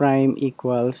 Z prime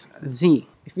equals z.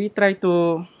 If we try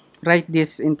to write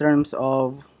this in terms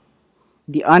of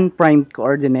the unprimed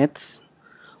coordinates,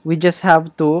 we just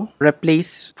have to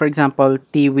replace, for example,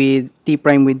 t with t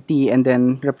prime with t and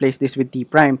then replace this with t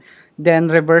prime. Then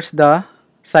reverse the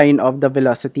sign of the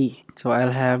velocity. So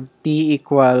I'll have t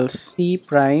equals t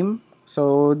prime.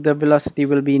 So the velocity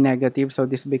will be negative. So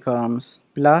this becomes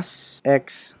plus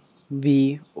x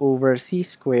v over c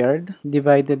squared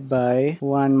divided by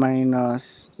 1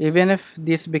 minus, even if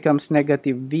this becomes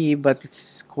negative v but it's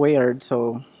squared,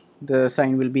 so the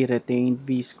sign will be retained,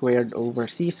 v squared over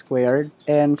c squared.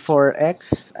 And for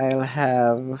x,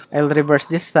 I'll reverse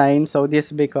this sign, so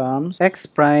this becomes x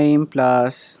prime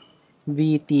plus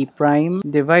vt prime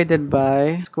divided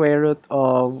by square root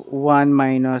of 1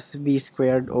 minus v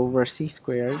squared over c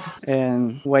squared,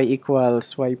 and y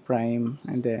equals y prime,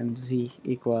 and then z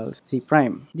equals z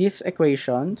prime. These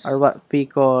equations are what we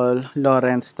call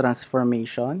Lorentz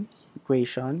transformation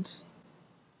equations.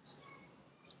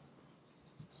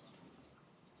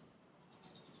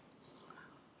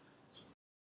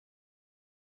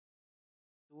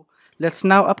 Let's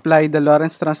now apply the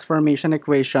Lorentz transformation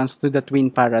equations to the twin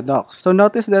paradox. So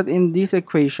notice that in these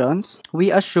equations,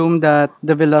 we assume that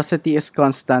the velocity is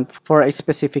constant for a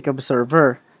specific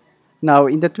observer. Now,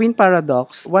 in the twin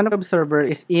paradox, one observer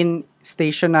is in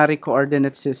stationary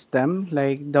coordinate system,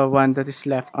 like the one that is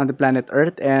left on the planet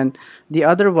Earth, and the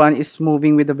other one is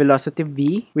moving with the velocity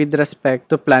v with respect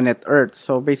to planet Earth.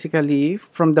 So basically,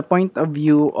 from the point of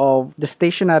view of the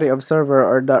stationary observer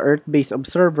or the Earth-based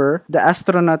observer, the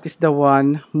astronaut is the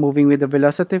one moving with the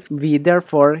velocity v.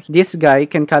 Therefore, this guy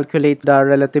can calculate the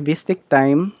relativistic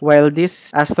time, while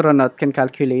this astronaut can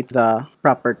calculate the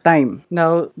proper time.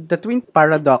 Now, the twin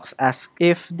paradox asks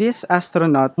if this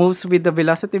astronaut moves with the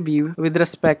velocity v with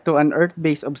respect to an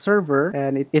Earth-based observer,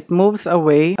 and it moves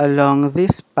away along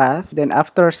this path, then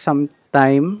after some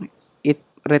time, it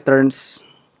returns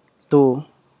to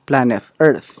planet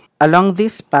Earth. Along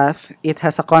this path, it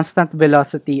has a constant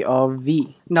velocity of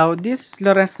v. Now, this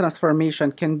Lorentz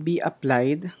transformation can be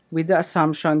applied with the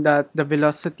assumption that the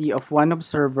velocity of one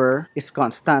observer is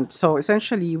constant. So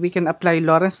essentially, we can apply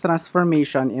Lorentz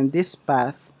transformation in this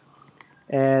path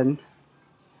and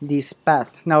this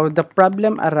path. Now, the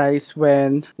problem arises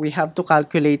when we have to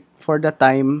calculate for the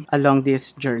time along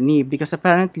this journey, because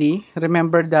apparently,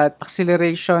 remember that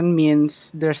acceleration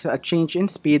means there's a change in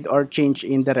speed or change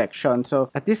in direction.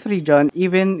 So at this region,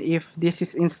 even if this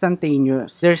is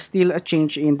instantaneous, there's still a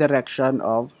change in direction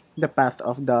of the path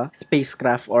of the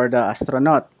spacecraft or the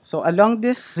astronaut. So along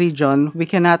this region, we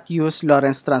cannot use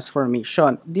Lorentz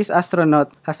transformation. This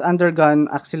astronaut has undergone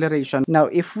acceleration. Now,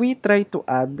 if we try to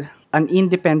add an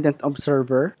independent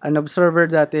observer, an observer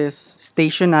that is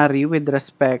stationary with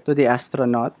respect to the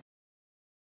astronaut,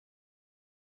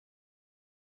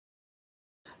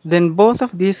 then both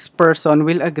of these person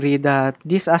will agree that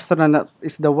this astronaut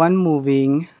is the one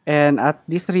moving, and at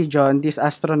this region, this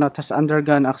astronaut has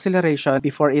undergone acceleration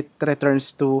before it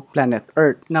returns to planet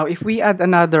Earth. Now, if we add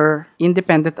another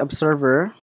independent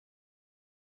observer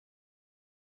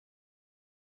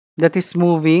that is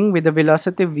moving with the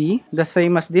velocity v, the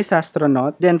same as this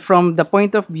astronaut, then from the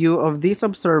point of view of these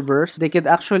observers, they could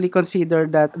actually consider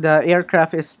that the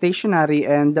aircraft is stationary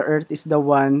and the Earth is the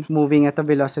one moving at a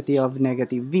velocity of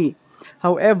negative v.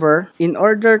 However, in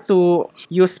order to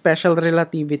use special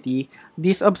relativity,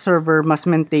 this observer must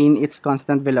maintain its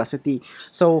constant velocity.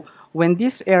 So when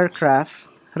this aircraft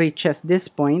reaches this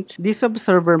point, this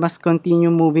observer must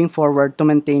continue moving forward to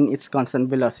maintain its constant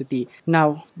velocity.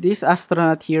 Now, this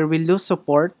astronaut here will lose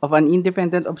support of an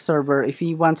independent observer if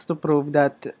he wants to prove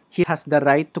that he has the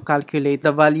right to calculate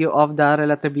the value of the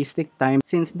relativistic time.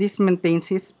 Since this maintains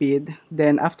his speed,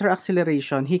 then after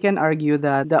acceleration, he can argue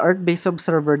that the Earth-based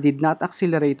observer did not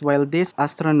accelerate while this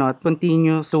astronaut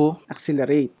continues to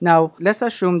accelerate. Now, let's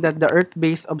assume that the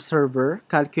Earth-based observer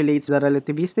calculates the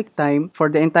relativistic time for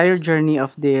the entire journey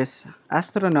of this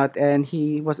astronaut, and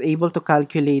he was able to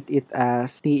calculate it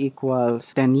as t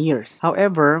equals 10 years.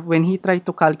 However, when he tried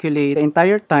to calculate the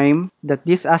entire time that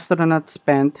this astronaut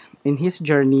spent in his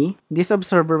journey, this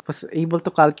observer was able to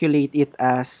calculate it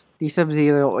as t sub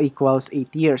 0 equals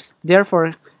 8 years.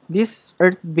 Therefore, this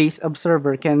Earth-based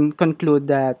observer can conclude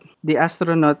that the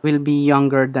astronaut will be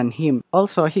younger than him.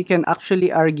 Also, he can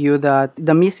actually argue that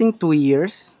the missing 2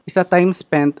 years is a time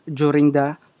spent during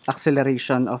the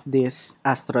acceleration of this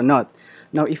astronaut.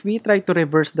 Now, if we try to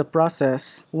reverse the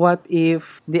process, what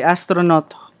if the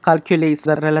astronaut calculates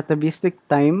the relativistic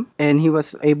time and he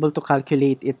was able to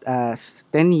calculate it as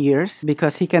 10 years,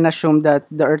 because he can assume that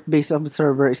the Earth-based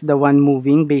observer is the one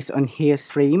moving based on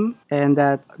his frame, and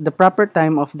that the proper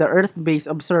time of the Earth-based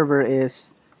observer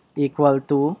is equal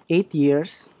to 8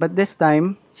 years. But this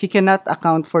time, he cannot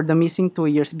account for the missing 2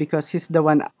 years because he's the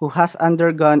one who has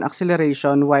undergone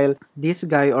acceleration, while this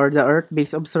guy or the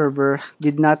Earth-based observer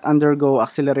did not undergo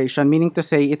acceleration, meaning to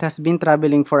say it has been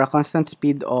traveling for a constant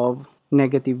speed of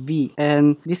negative v.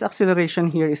 And this acceleration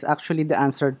here is actually the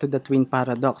answer to the twin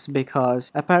paradox,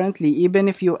 because apparently even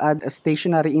if you add a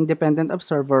stationary independent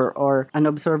observer or an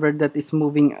observer that is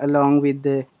moving along with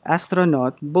the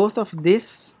astronaut, both of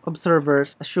these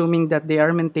observers, assuming that they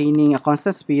are maintaining a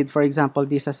constant speed, for example,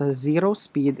 this has a zero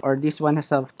speed or this one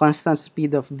has a constant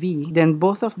speed of v, then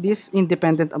both of these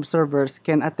independent observers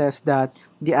can attest that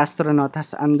the astronaut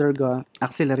has undergone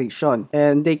acceleration.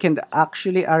 And they can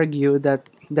actually argue that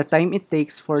the time it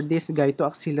takes for this guy to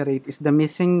accelerate is the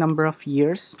missing number of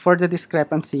years for the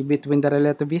discrepancy between the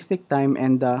relativistic time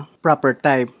and the proper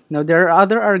time. Now, there are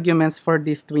other arguments for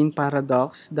this twin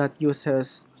paradox that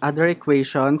uses other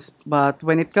equations, but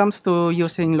when it comes to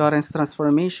using Lorentz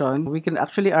transformation, we can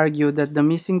actually argue that the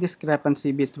missing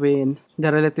discrepancy between the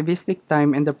relativistic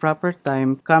time and the proper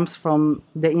time comes from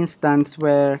the instance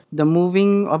where the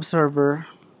moving observer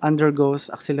undergoes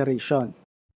acceleration.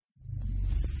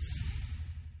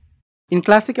 In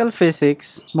classical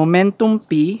physics, momentum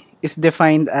p is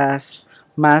defined as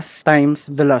mass times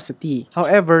velocity.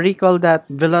 However, recall that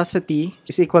velocity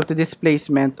is equal to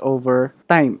displacement over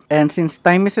time. And since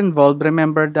time is involved,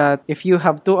 remember that if you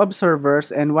have two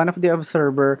observers and one of the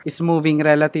observer is moving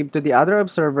relative to the other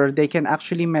observer, they can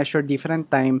actually measure different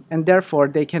time and therefore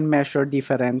they can measure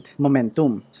different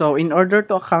momentum. So in order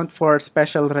to account for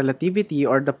special relativity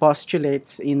or the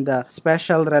postulates in the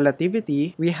special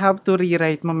relativity, we have to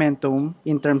rewrite momentum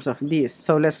in terms of this.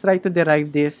 So let's try to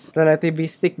derive this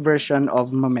relativistic version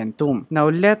of momentum. Now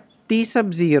let t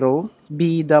sub 0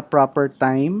 be the proper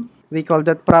time. Recall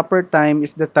that proper time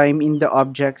is the time in the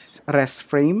object's rest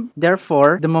frame.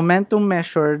 Therefore, the momentum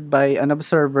measured by an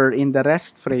observer in the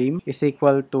rest frame is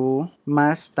equal to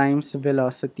mass times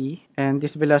velocity, and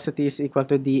this velocity is equal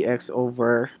to dx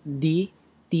over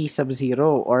dt sub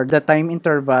 0, or the time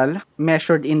interval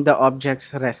measured in the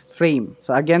object's rest frame.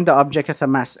 So again, the object has a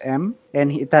mass m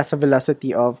and it has a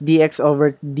velocity of dx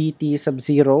over dt sub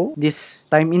 0. This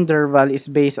time interval is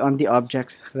based on the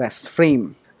object's rest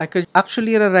frame. I could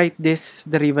actually rewrite this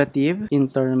derivative in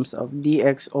terms of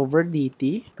dx over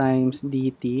dt times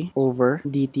dt over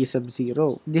dt sub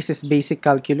 0. This is basic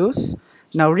calculus.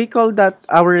 Now recall that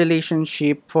our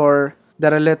relationship for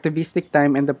the relativistic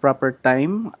time and the proper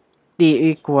time, t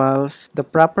equals the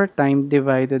proper time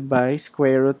divided by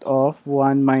square root of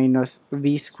 1 minus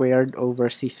v squared over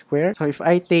c squared. So if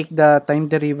I take the time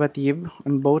derivative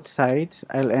on both sides,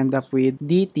 I'll end up with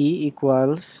dt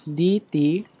equals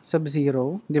dt sub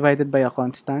 0 divided by a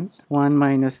constant, 1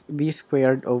 minus v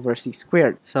squared over c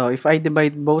squared. So if I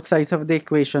divide both sides of the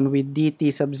equation with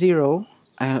dt sub 0,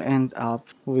 I'll end up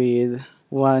with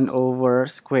 1 over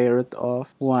square root of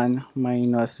 1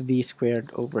 minus v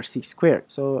squared over c squared.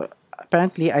 So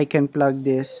apparently I can plug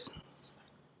this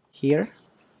here.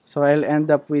 So I'll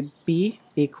end up with p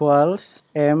equals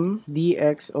m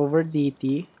dx over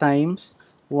dt times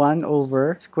 1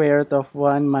 over square root of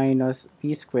 1 minus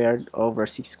v squared over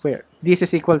c squared. This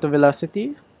is equal to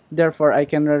velocity. Therefore, I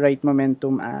can rewrite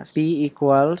momentum as p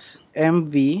equals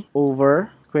mv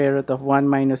over square root of 1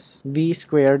 minus v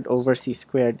squared over c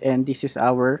squared. And this is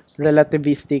our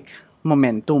relativistic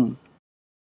momentum.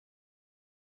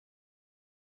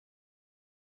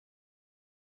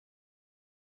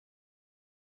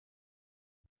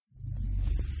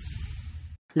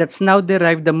 Let's now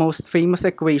derive the most famous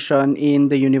equation in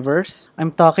the universe.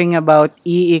 I'm talking about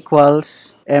E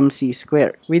equals mc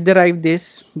squared. We derive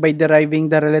this by deriving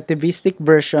the relativistic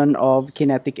version of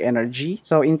kinetic energy.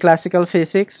 So in classical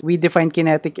physics, we define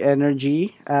kinetic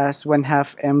energy as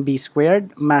 1/2 mv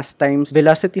squared, mass times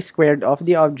velocity squared of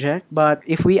the object. But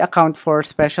if we account for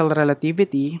special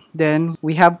relativity, then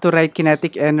we have to write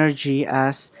kinetic energy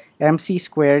as mc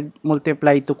squared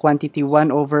multiplied to quantity 1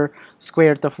 over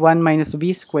square root of 1 minus v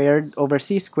squared over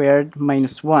c squared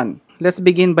minus 1. Let's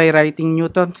begin by writing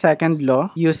Newton's second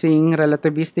law using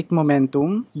relativistic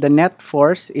momentum. The net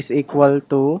force is equal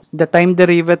to the time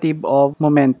derivative of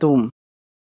momentum.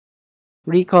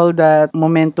 Recall that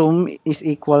momentum is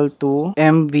equal to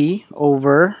mv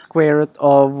over square root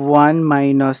of 1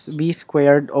 minus v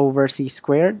squared over c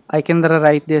squared. I can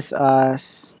rewrite this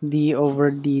as d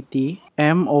over dt,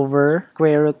 m over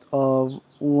square root of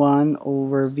 1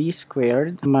 over v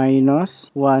squared minus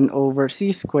 1 over c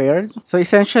squared. So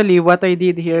essentially, what I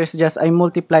did here is just I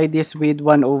multiplied this with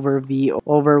 1 over v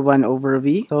over 1 over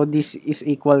v. So this is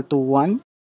equal to 1.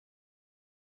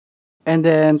 And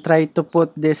then try to put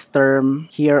this term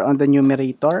here on the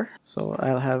numerator. So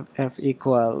I'll have f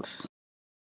equals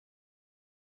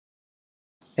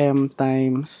m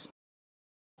times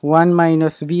 1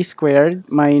 minus v squared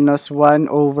minus 1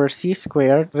 over c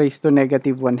squared raised to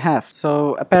negative 1/2.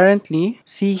 So apparently,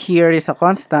 c here is a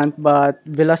constant, but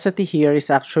velocity here is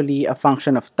actually a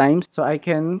function of time. So I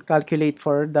can calculate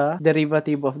for the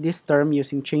derivative of this term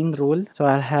using chain rule. So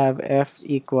I'll have f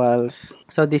equals,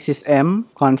 so this is m,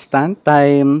 constant,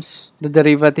 times the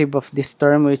derivative of this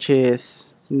term, which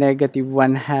is negative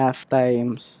 1/2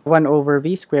 times 1 over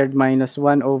v squared minus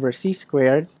 1 over c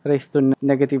squared raised to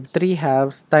negative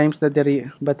 3/2 times the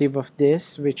derivative of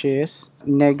this, which is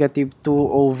negative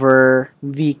 2 over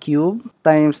v cubed,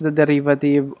 times the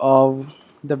derivative of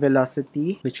the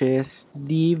velocity, which is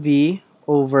dv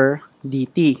over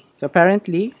dt. So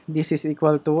apparently, this is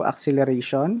equal to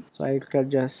acceleration. So I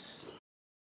could just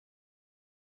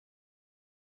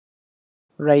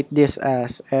write this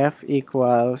as f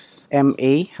equals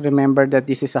ma. Remember that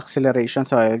this is acceleration,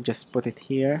 so I'll just put it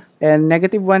here. And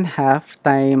negative 1/2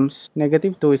 times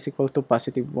negative 2 is equal to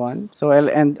positive 1. So I'll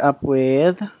end up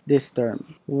with this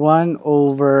term. 1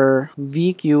 over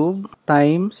v cubed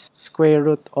times square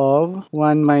root of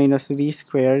 1 minus v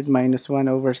squared minus 1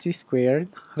 over c squared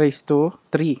raised to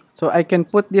 3. So I can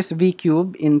put this v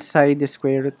cubed inside the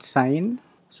square root sign.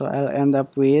 So I'll end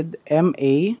up with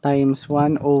ma times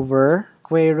 1 over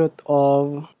square root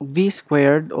of v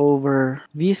squared over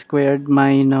v squared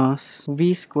minus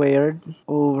v squared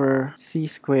over c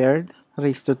squared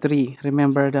raised to 3.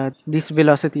 Remember that this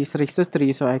velocity is raised to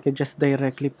 3, so I can just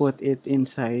directly put it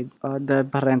inside the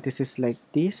parenthesis like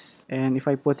this. And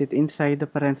if I put it inside the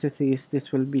parenthesis,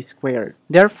 this will be squared.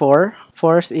 Therefore,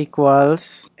 force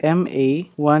equals ma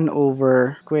 1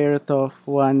 over square root of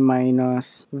 1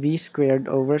 minus v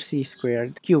squared over c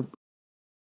squared cubed.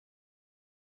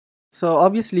 So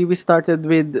obviously, we started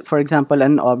with, for example,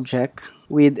 an object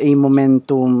with a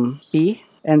momentum p,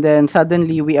 and then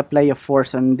suddenly we apply a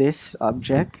force on this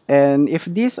object. And if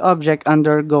this object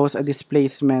undergoes a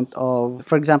displacement of,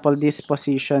 for example, this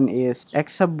position is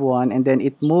x sub 1, and then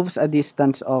it moves a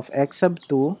distance of x sub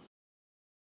 2,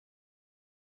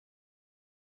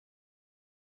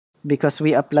 because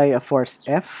we apply a force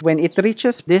F. When it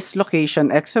reaches this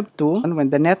location x sub 2, when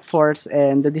the net force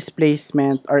and the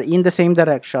displacement are in the same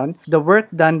direction, the work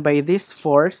done by this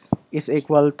force is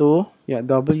equal to,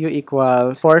 W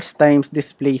equals force times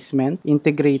displacement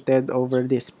integrated over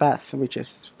this path, which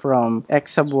is from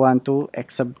x sub 1 to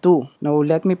x sub 2. Now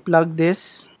let me plug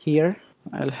this here.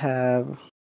 I'll have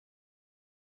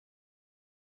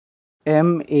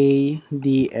ma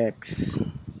dx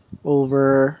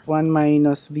over 1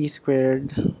 minus v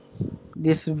squared.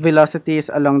 This velocity is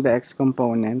along the x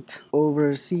component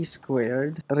over c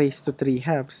squared raised to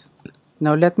 3/2.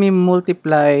 Now let me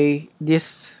multiply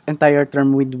this entire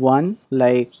term with 1,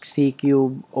 like c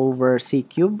cubed over c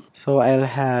cubed. So I'll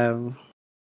have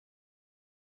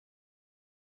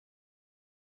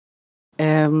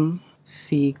m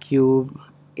c cubed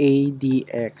a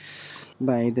dx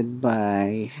divided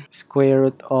by square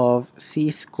root of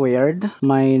c squared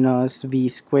minus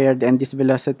v squared, and this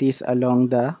velocity is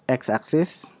along the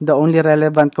x-axis. The only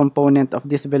relevant component of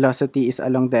this velocity is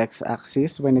along the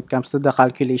x-axis when it comes to the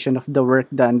calculation of the work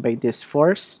done by this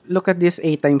force. Look at this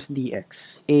a times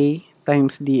dx. A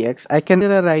times dx. I can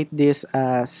rewrite this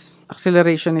as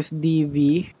acceleration is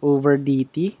dv over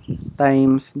dt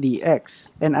times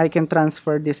dx. And I can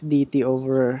transfer this dt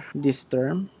over this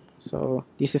term. So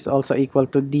this is also equal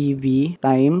to dv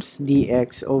times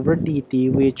dx over dt,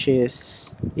 which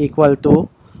is equal to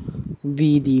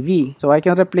v dv. So I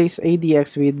can replace a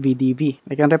dx with v dv.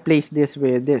 I can replace this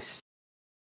with this.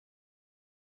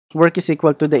 Work is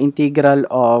equal to the integral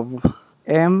of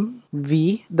mv.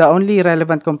 The only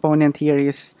relevant component here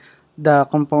is the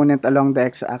component along the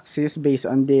x-axis based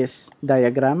on this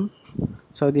diagram.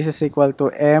 So this is equal to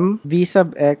m v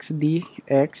sub x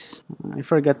dx, I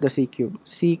forgot the c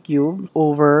cube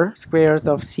over square root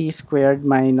of c squared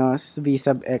minus v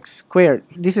sub x squared.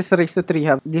 This is raised to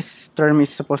 3. This term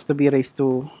is supposed to be raised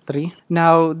to 3.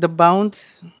 Now the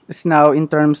bounds is now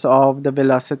in terms of the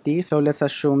velocity. So let's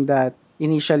assume that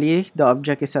initially the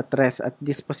object is at rest at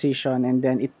this position, and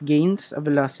then it gains a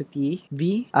velocity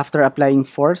v after applying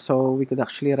force. So we could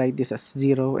actually write this as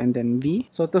 0 and then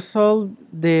v. So to solve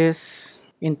this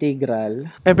integral,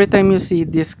 every time you see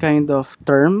this kind of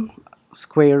term,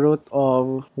 square root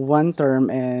of one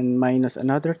term and minus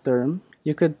another term,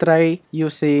 you could try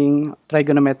using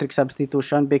trigonometric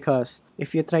substitution, because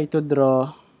if you try to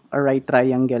draw a right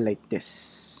triangle like this,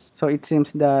 so it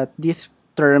seems that this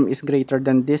term is greater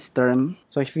than this term.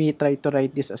 So if we try to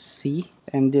write this as c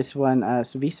and this one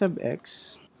as v sub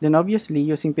x, then obviously,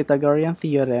 using Pythagorean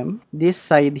theorem, this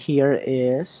side here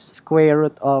is square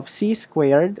root of c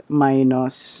squared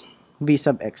minus v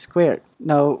sub x squared.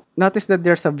 Now, notice that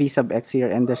there's a v sub x here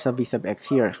and there's a v sub x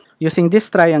here. Using this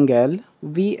triangle,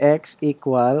 vx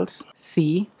equals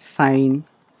c sine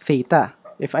theta.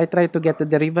 If I try to get the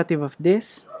derivative of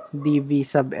this, dv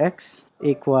sub x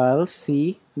equals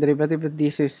c, derivative of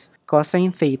this is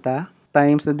cosine theta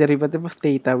times the derivative of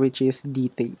theta, which is d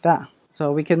theta.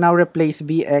 So we can now replace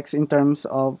vx in terms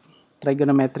of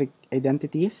trigonometric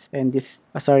identities, and this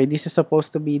is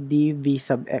supposed to be dv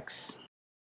sub x.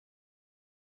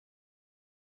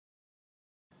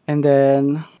 And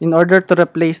then in order to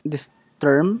replace this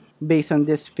term based on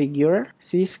this figure,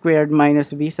 c squared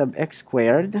minus v sub x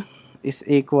squared is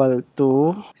equal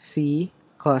to c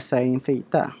cosine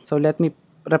theta. So let me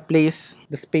replace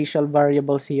the spatial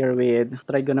variables here with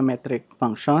trigonometric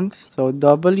functions. So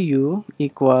w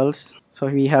equals, so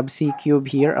we have c cubed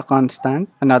here, a constant,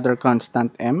 another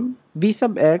constant m. V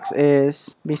sub x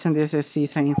is, based on this, is c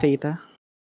sine theta.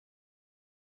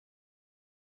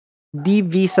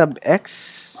 dv sub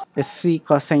x is c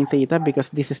cosine theta because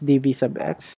this is dv sub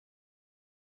x.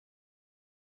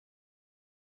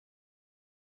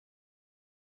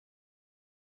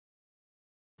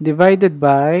 Divided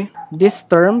by, this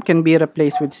term can be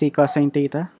replaced with c cosine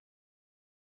theta.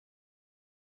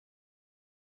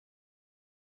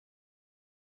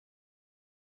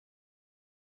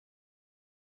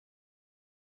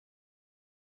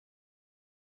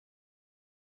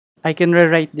 I can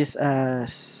rewrite this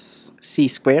as c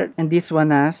squared and this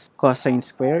one as cosine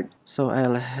squared. So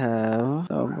I'll have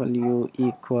w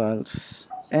equals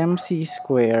mc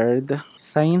squared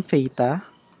sine theta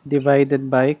divided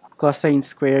by cosine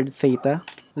squared theta.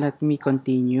 Let me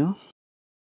continue.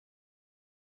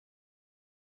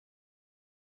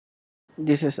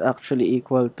 This is actually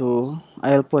equal to,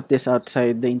 I'll put this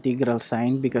outside the integral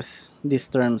sign because these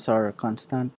terms are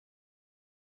constant.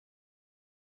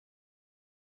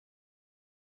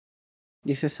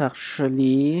 This is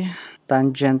actually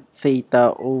tangent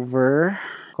theta over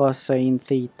cosine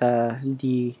theta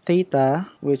d theta,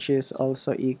 which is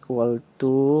also equal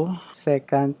to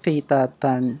secant theta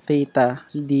tan theta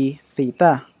d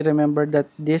theta. Remember that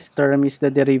this term is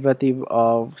the derivative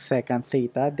of secant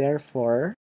theta,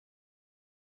 therefore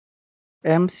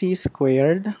mc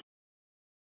squared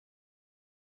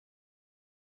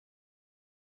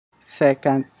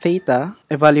secant theta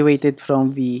evaluated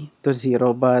from v to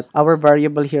 0, but our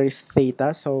variable here is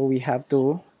theta, so we have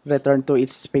to return to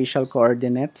its spatial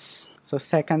coordinates. So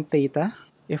secant theta,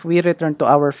 if we return to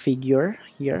our figure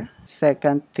here,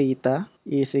 secant theta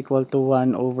is equal to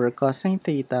 1 over cosine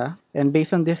theta, and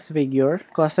based on this figure,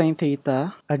 cosine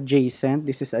theta adjacent,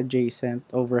 this is adjacent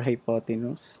over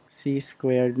hypotenuse, c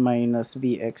squared minus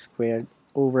vx squared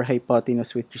over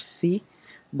hypotenuse, which is c,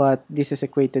 but this is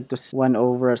equated to 1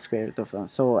 over square root of 1.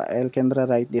 So I can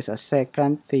rewrite this as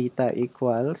secant theta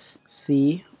equals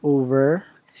c over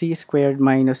c squared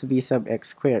minus v sub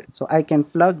x squared. So I can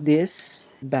plug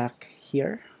this back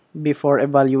here before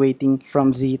evaluating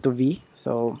from z to v.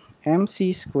 So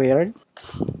mc squared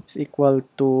is equal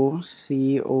to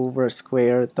c over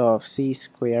square root of c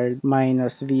squared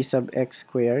minus v sub x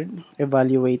squared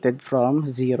evaluated from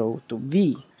 0 to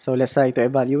v. So let's try to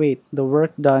evaluate. The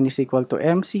work done is equal to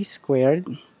mc squared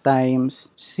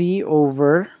times c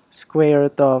over square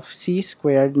root of c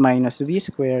squared minus v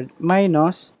squared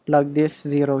minus, plug this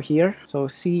 0 here, so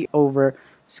c over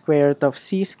square root of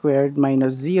c squared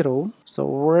minus 0. So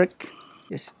work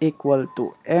is equal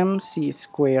to mc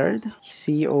squared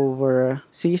c over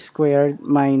c squared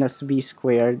minus v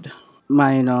squared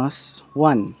minus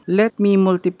 1. Let me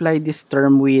multiply this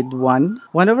term with 1.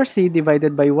 1 over c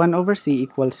divided by 1 over c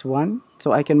equals 1.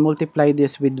 So I can multiply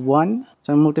this with 1.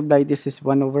 So I multiply this is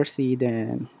 1 over c,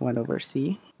 then 1 over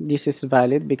c. This is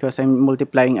valid because I'm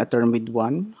multiplying a term with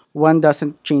 1. 1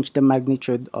 doesn't change the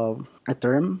magnitude of a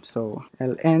term. So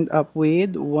I'll end up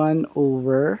with 1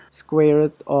 over square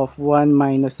root of 1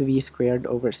 minus v squared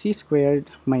over c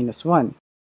squared minus 1.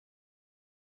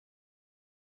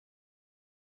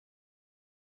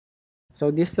 So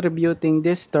distributing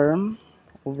this term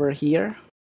over here,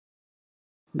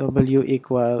 w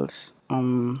equals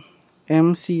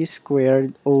mc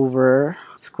squared over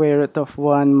square root of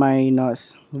 1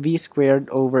 minus v squared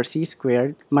over c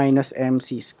squared minus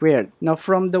mc squared. Now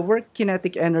from the work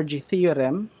kinetic energy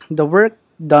theorem, the work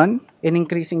done in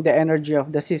increasing the energy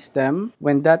of the system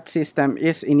when that system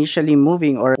is initially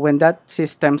moving or when that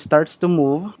system starts to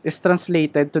move is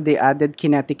translated to the added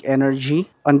kinetic energy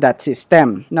on that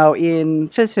system. Now in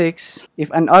physics, if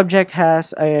an object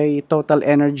has a total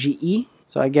energy E,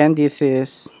 so again this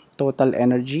is total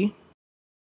energy,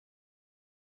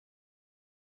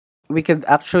 we could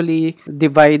actually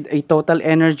divide a total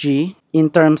energy in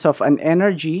terms of an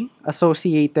energy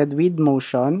associated with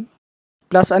motion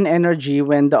plus an energy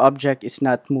when the object is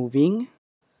not moving.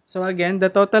 So again, the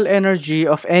total energy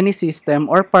of any system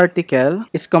or particle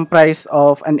is comprised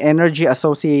of an energy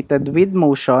associated with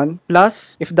motion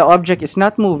plus if the object is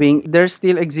not moving, there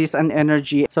still exists an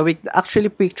energy. So we actually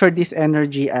picture this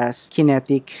energy as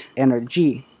kinetic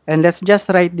energy. And let's just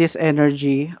write this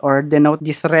energy or denote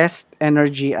this rest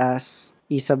energy as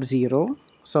E sub 0.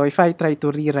 So if I try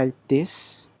to rewrite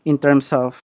this in terms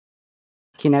of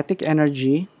kinetic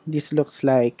energy, this looks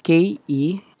like Ke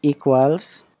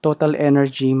equals total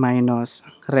energy minus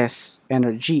rest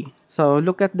energy. So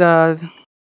look at the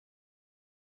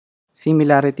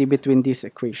similarity between this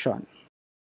equation.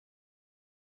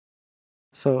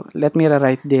 So let me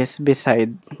rewrite this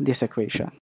beside this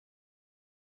equation.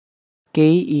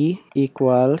 Ke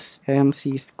equals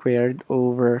mc squared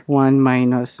over 1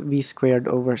 minus v squared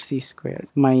over c squared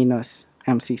minus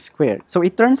mc squared. So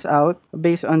it turns out,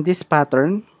 based on this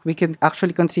pattern, we can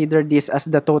actually consider this as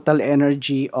the total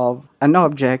energy of an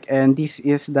object, and this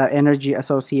is the energy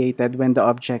associated when the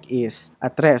object is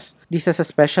at rest. This has a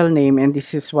special name, and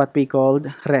this is what we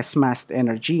called rest mass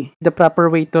energy. The proper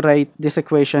way to write this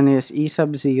equation is E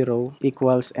sub 0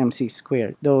 equals mc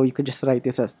squared, though you could just write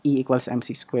this as E equals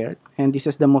mc squared. And this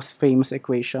is the most famous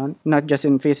equation, not just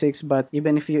in physics, but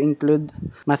even if you include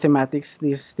mathematics,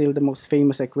 this is still the most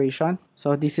famous equation.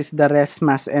 So this is the rest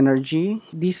mass energy.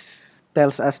 This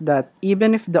tells us that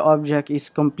even if the object is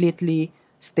completely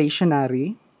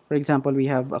stationary, for example, we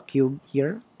have a cube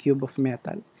here, cube of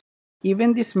metal.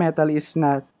 Even this metal is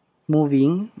not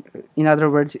moving, in other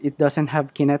words, it doesn't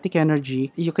have kinetic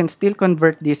energy, you can still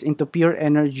convert this into pure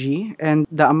energy, and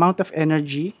the amount of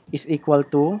energy is equal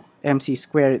to mc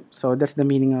squared. So that's the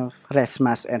meaning of rest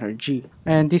mass energy.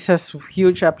 And this has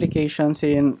huge applications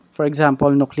in, for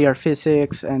example, nuclear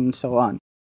physics and so on.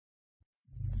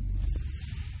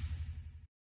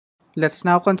 Let's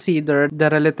now consider the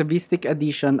relativistic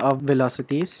addition of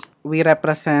velocities. We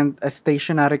represent a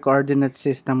stationary coordinate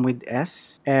system with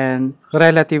S, and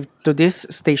relative to this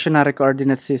stationary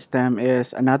coordinate system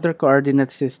is another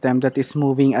coordinate system that is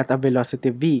moving at a velocity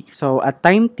v. So at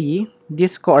time t,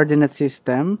 this coordinate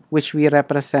system, which we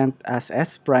represent as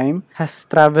S prime, has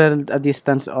traveled a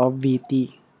distance of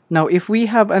vt. Now, if we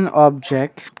have an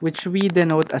object which we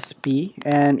denote as p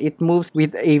and it moves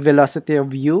with a velocity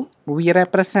of u, we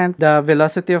represent the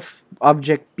velocity of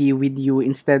object p with u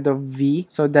instead of v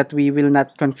so that we will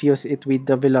not confuse it with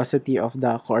the velocity of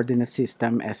the coordinate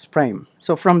system s prime.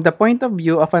 So from the point of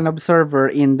view of an observer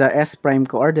in the s prime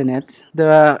coordinates,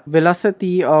 the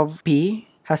velocity of p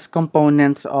has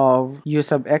components of u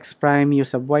sub x prime, u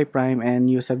sub y prime, and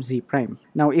u sub z prime.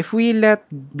 Now, if we let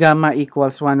gamma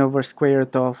equals 1 over square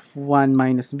root of 1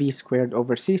 minus v squared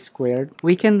over c squared,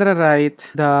 we can rewrite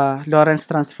the Lorentz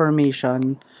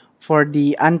transformation for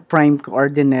the unprimed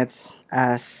coordinates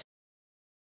as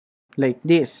like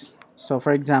this. So,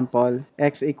 for example,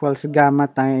 x equals gamma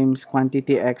times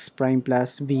quantity x prime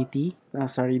plus vt.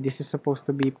 This is supposed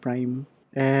to be prime.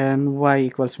 And y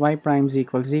equals y prime, z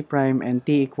equals z prime, and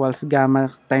t equals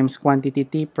gamma times quantity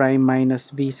t prime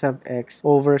minus v sub x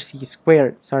over c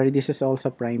squared. Sorry, this is also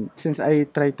prime. Since I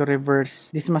try to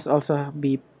reverse, this must also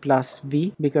be plus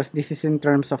v because this is in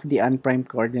terms of the unprimed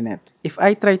coordinate. If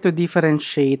I try to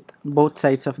differentiate both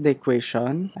sides of the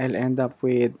equation, I'll end up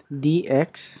with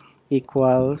dx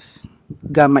equals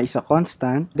gamma is a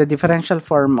constant. The differential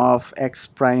form of x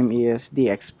prime is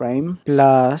dx prime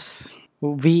plus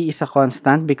v is a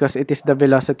constant because it is the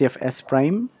velocity of s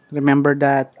prime. Remember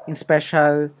that in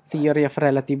special theory of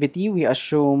relativity, we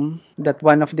assume that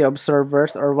one of the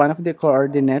observers or one of the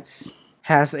coordinates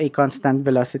has a constant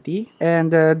velocity,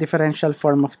 and the differential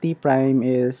form of t prime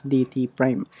is dt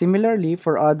prime. Similarly,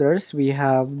 for others, we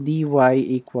have dy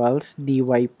equals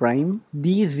dy prime,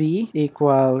 dz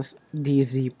equals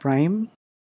dz prime,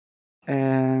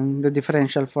 and the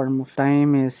differential form of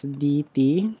time is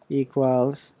dt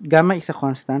equals gamma is a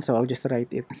constant, so I'll just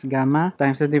write it as gamma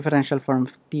times the differential form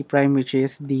of t prime, which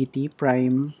is dt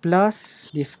prime, plus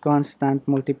this constant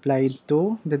multiplied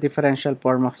to the differential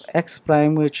form of x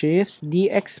prime, which is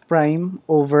dx prime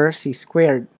over c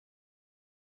squared.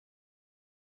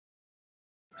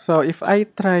 So if I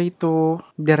try to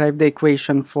derive the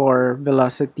equation for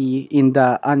velocity in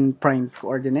the unprimed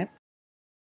coordinate,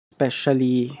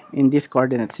 especially in this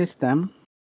coordinate system,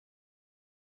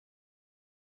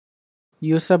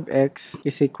 u sub x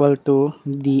is equal to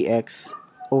dx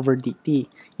over dt.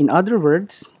 In other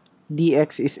words,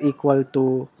 dx is equal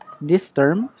to this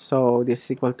term, so this is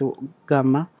equal to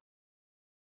gamma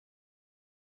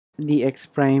dx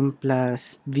prime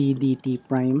plus v dt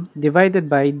prime divided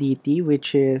by dt,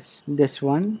 which is this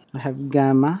one. I have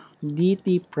gamma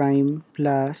dt prime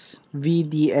plus v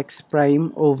dx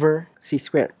prime over c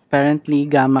squared. Apparently,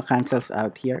 gamma cancels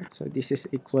out here. So this is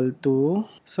equal to...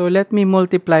 So let me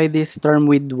multiply this term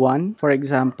with 1. For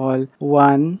example,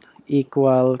 1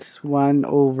 equals 1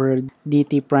 over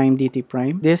dt prime dt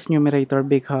prime. This numerator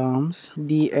becomes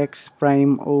dx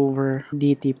prime over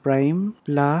dt prime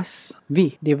plus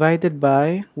v divided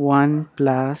by 1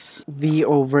 plus v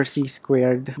over c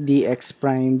squared dx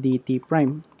prime dt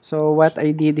prime. So what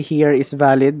I did here is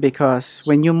valid because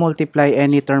when you multiply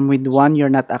any term with 1,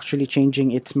 you're not actually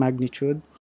changing its magnitude.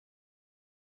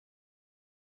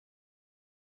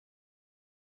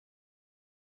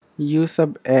 U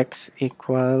sub x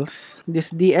equals, this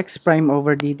dx prime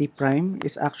over dt prime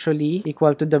is actually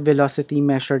equal to the velocity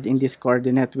measured in this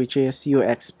coordinate, which is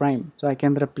ux prime. So I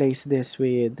can replace this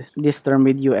with this term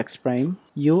with ux prime.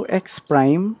 Ux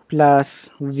prime plus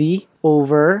v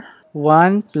over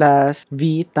 1 plus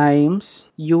v times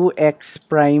ux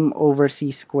prime over c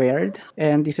squared.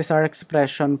 And this is our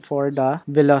expression for the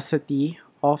velocity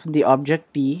of the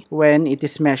object P when it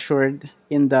is measured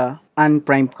in the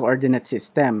unprimed coordinate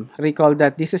system. Recall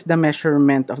that this is the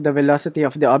measurement of the velocity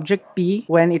of the object P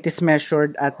when it is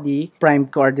measured at the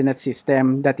primed coordinate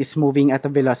system that is moving at a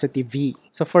velocity v.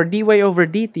 So for dy over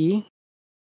dt,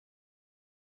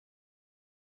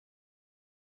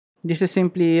 this is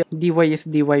simply dy is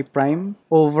dy prime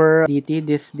over dt,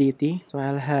 this dt. So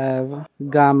I'll have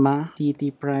gamma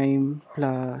dt prime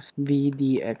plus v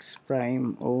dx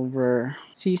prime over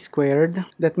c squared.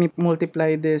 Let me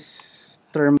multiply this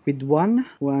term with 1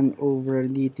 over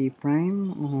dt prime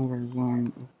over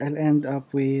 1. I'll end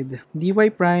up with dy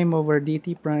prime over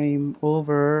dt prime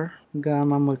over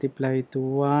gamma multiplied to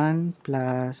 1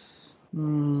 plus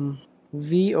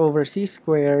v over c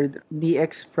squared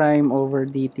dx prime over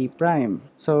dt prime.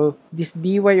 So this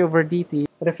dy over dt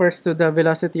refers to the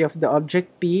velocity of the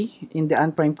object P in the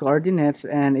unprimed coordinates,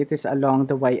 and it is along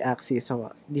the y-axis.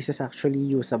 So this is actually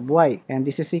u sub y. And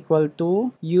this is equal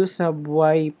to u sub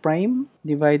y prime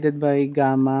divided by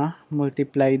gamma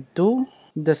multiplied to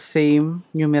the same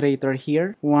numerator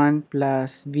here, 1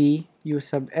 plus v u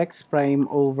sub x prime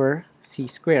over c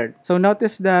squared. So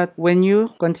notice that when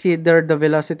you consider the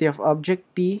velocity of object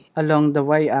P along the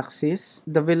y-axis,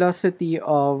 the velocity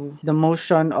of the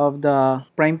motion of the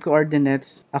prime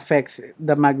coordinates affects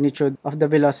the magnitude of the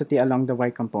velocity along the y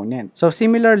component. So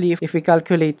similarly, if we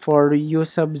calculate for u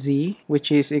sub z,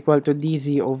 which is equal to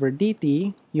dz over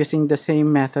dt, using the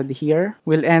same method here,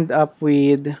 we'll end up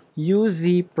with uz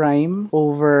prime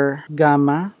over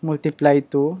gamma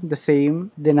multiplied to the same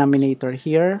denominator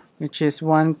here, which is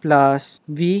 1 plus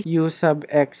v u sub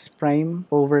x prime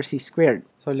over c squared.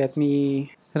 So let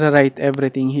me rewrite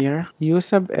everything here. U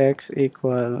sub x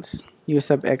equals u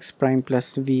sub x prime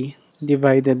plus v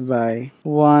divided by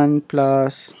 1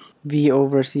 plus v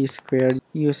over c squared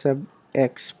u sub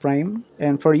x prime.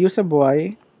 And for u sub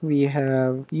y, we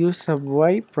have u sub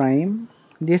y prime.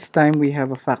 This time we have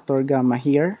a factor gamma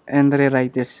here, and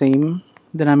rewrite the same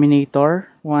denominator,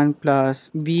 1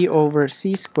 plus v over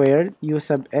c squared u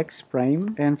sub x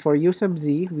prime. And for u sub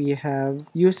z, we have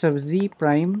u sub z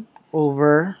prime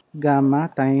over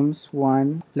gamma times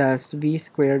 1 plus v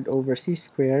squared over c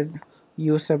squared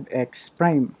u sub x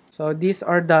prime. So these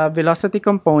are the velocity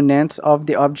components of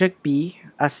the object P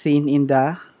as seen in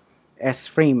the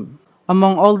S-frame.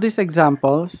 Among all these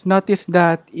examples, notice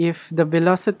that if the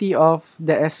velocity of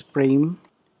the S-frame,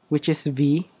 which is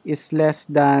v, is less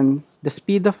than the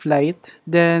speed of light,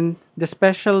 then the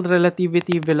special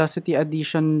relativity velocity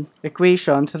addition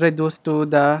equations reduce to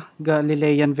the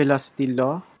Galilean velocity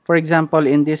law. For example,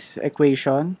 in this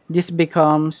equation, this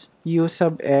becomes u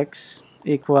sub x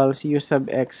equals u sub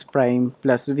x prime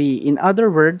plus v. In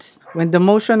other words, when the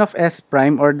motion of s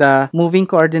prime or the moving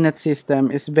coordinate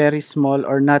system is very small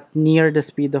or not near the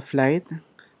speed of light,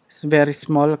 it's very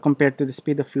small compared to the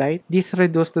speed of light, this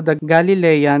reduces to the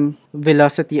Galilean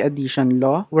velocity addition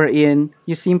law, wherein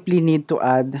you simply need to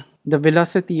add the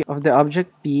velocity of the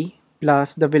object P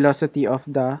plus the velocity of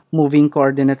the moving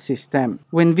coordinate system.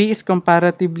 When v is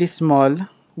comparatively small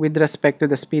with respect to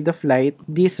the speed of light,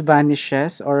 this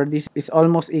vanishes, or this is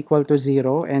almost equal to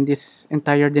 0, and this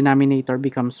entire denominator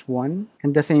becomes 1.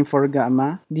 And the same for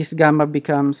gamma. This gamma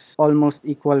becomes almost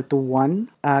equal to 1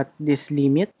 at this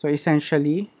limit. So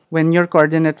essentially, when your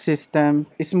coordinate system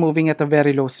is moving at a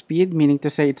very low speed, meaning to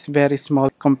say it's very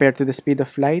small compared to the speed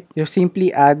of light, you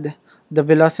simply add the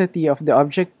velocity of the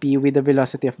object P with the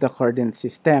velocity of the coordinate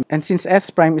system. And since S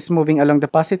prime is moving along the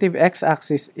positive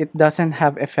x-axis, it doesn't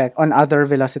have effect on other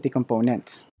velocity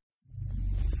components.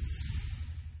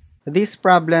 This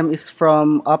problem is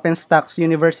from OpenStack's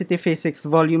University Physics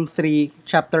Volume 3,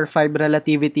 Chapter 5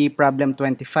 Relativity, Problem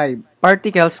 25.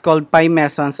 Particles called pi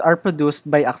mesons are produced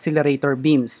by accelerator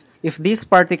beams. If these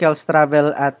particles travel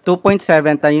at 2.7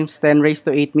 times 10 raised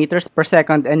to 8 meters per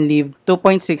second and live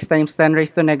 2.6 times 10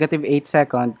 raised to negative 8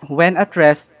 seconds, when at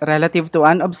rest relative to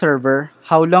an observer,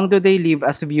 how long do they live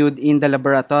as viewed in the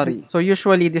laboratory? So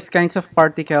usually these kinds of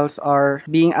particles are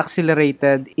being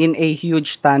accelerated in a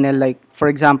huge tunnel, like for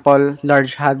example,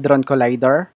 Large Hadron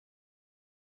Collider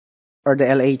or the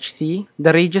LHC.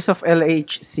 The radius of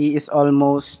LHC is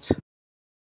almost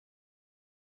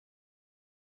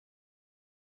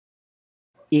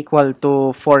equal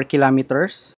to 4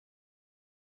 kilometers.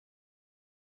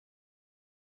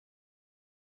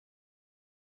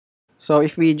 So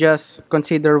if we just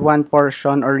consider one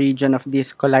portion or region of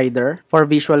this collider for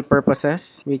visual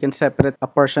purposes, we can separate a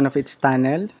portion of its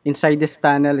tunnel. Inside this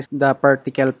tunnel is the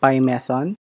particle pi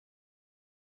meson.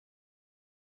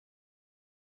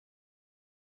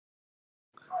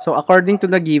 So according to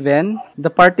the given, the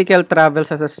particle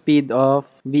travels at a speed of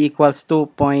v equals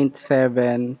 2.7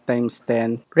 times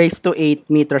 10 raised to 8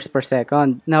 meters per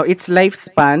second. Now its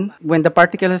lifespan when the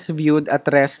particle is viewed at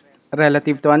rest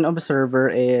relative to an observer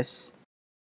is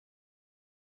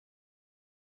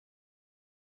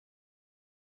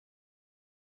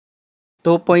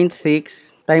 2.6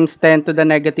 times 10 to the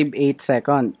negative 8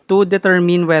 second. To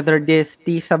determine whether this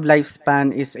t sub lifespan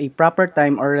is a proper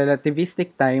time or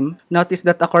relativistic time, notice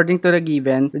that according to the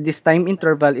given, this time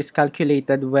interval is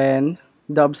calculated when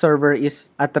the observer is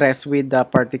at rest with the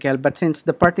particle. But since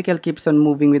the particle keeps on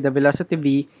moving with the velocity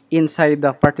v inside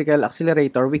the particle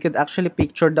accelerator, we could actually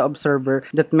picture the observer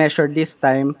that measured this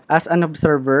time as an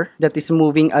observer that is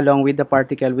moving along with the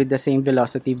particle with the same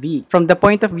velocity v. From the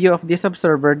point of view of this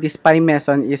observer, this pi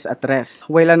meson is at rest,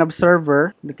 while an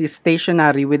observer that is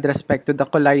stationary with respect to the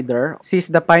collider sees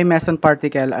the pi meson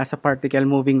particle as a particle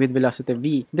moving with velocity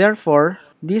v. Therefore,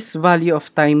 this value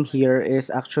of time here is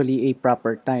actually a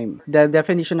proper time. The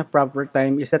definition of proper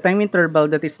time is the time interval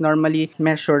that is normally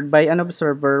measured by an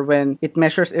observer when it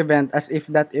measures event as if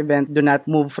that event do not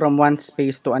move from one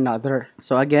space to another.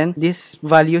 So again, this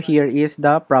value here is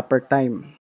the proper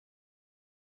time.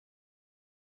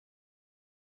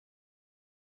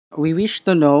 We wish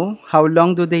to know how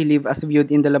long do they live as viewed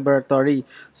in the laboratory.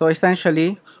 So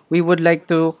essentially, we would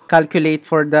like to calculate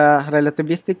for the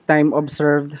relativistic time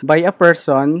observed by a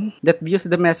person that views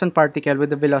the meson particle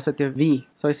with the velocity v.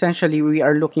 So essentially, we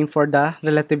are looking for the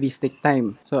relativistic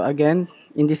time. So again,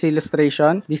 in this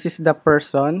illustration, this is the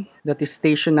person that is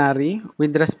stationary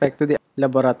with respect to the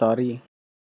laboratory.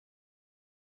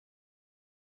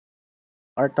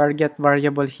 Our target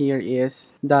variable here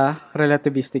is the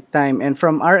relativistic time. And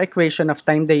from our equation of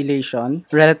time dilation,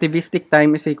 relativistic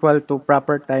time is equal to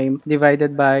proper time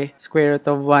divided by square root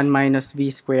of 1 minus v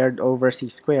squared over c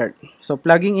squared. So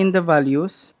plugging in the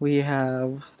values, we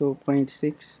have 2.6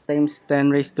 times 10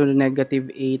 raised to the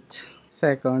negative 8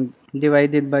 second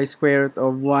divided by square root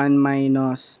of 1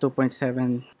 minus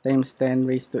 2.7 times 10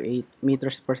 raised to 8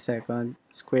 meters per second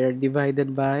squared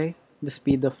divided by the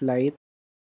speed of light.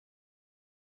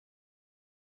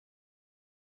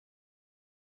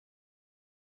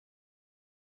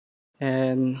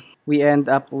 And we end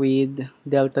up with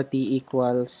delta t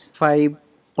equals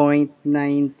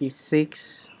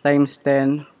 5.96 times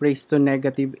 10 raised to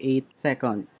negative 8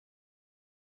 seconds.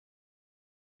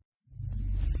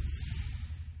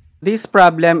 This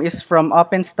problem is from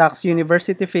OpenStack's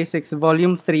University Physics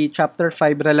Volume 3, Chapter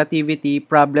 5 Relativity,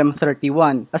 Problem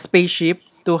 31. A spaceship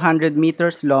 200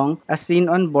 meters long, as seen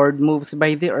on board, moves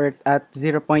by the Earth at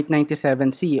 0.97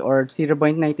 c or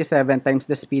 0.97 times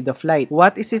the speed of light.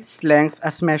 What is its length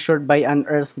as measured by an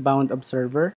earthbound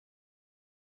observer?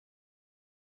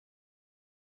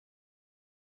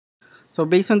 So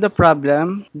based on the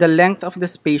problem, the length of the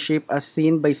spaceship as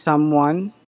seen by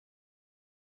someone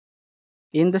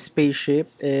in the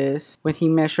spaceship is when he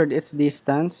measured its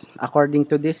distance according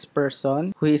to this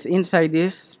person who is inside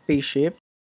this spaceship.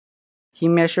 He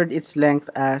measured its length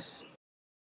as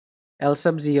L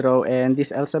sub 0, and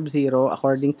this L sub 0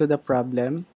 according to the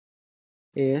problem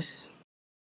is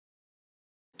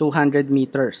 200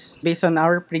 meters. Based on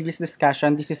our previous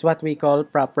discussion, this is what we call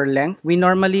proper length. We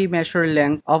normally measure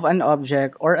length of an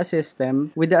object or a system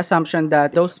with the assumption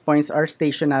that those points are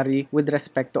stationary with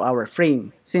respect to our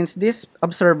frame. Since this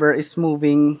observer is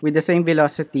moving with the same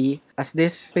velocity as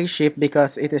this spaceship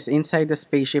because it is inside the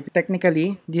spaceship.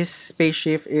 Technically, this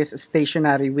spaceship is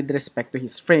stationary with respect to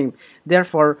his frame.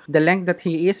 Therefore, the length that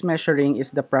he is measuring is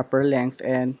the proper length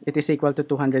and it is equal to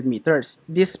 200 meters.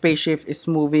 This spaceship is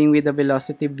moving with a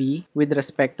velocity v with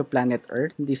respect to planet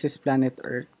Earth. This is planet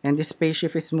Earth. And this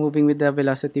spaceship is moving with the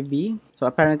velocity v. So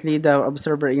apparently the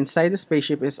observer inside the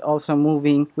spaceship is also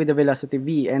moving with the velocity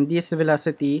v. And this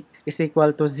velocity is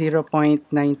equal to 0.97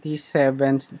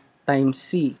 times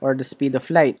c, or the speed of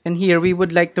light. And here we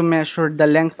would like to measure the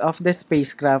length of the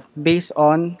spacecraft based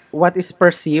on what is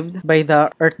perceived by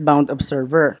the earthbound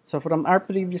observer. So from our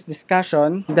previous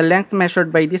discussion, the length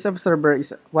measured by this observer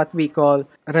is what we call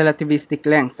relativistic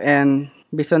length, and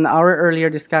based on our earlier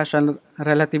discussion,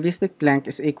 relativistic length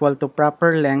is equal to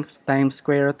proper length times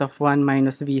square root of 1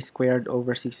 minus v squared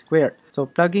over c squared. So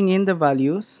plugging in the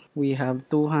values, we have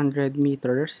 200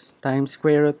 meters times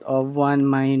square root of 1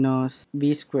 minus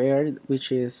v squared,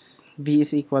 which is v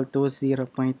is equal to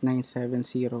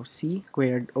 0.970 c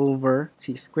squared over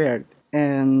c squared.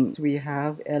 And we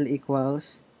have L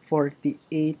equals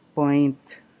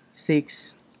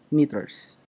 48.6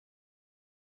 meters.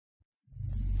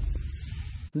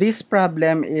 This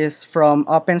problem is from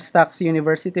OpenStax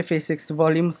University Physics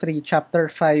Volume 3, Chapter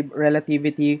 5,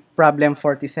 Relativity, Problem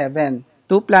 47.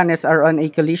 Two planets are on a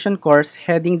collision course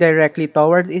heading directly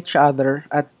toward each other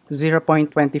at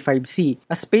 0.25 c.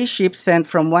 A spaceship sent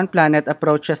from one planet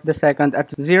approaches the second at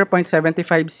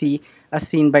 0.75 c as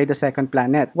seen by the second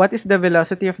planet. What is the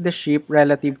velocity of the ship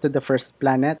relative to the first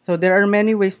planet? So there are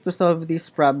many ways to solve this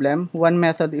problem. One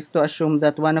method is to assume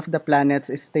that one of the planets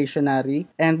is stationary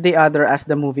and the other as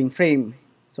the moving frame.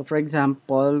 So for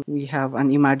example, we have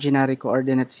an imaginary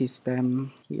coordinate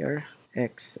system here,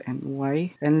 x and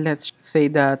y. And let's say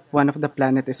that one of the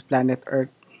planet is planet Earth,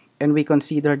 and we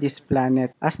consider this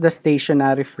planet as the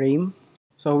stationary frame.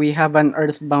 So we have an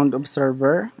earthbound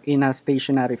observer in a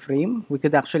stationary frame. We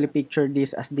could actually picture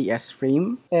this as the S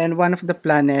frame. And one of the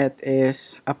planet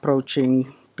is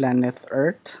approaching planet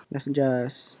Earth. Let's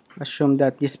just assume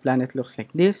that this planet looks like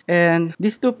this. And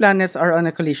these two planets are on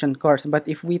a collision course. But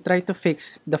if we try to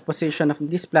fix the position of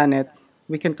this planet,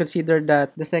 we can consider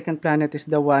that the second planet is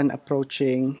the one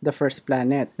approaching the first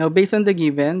planet. Now, based on the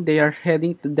given, they are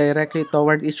heading directly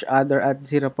toward each other at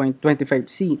 0.25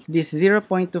 c. This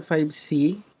 0.25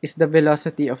 c is the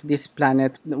velocity of this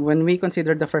planet when we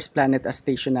consider the first planet as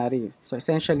stationary. So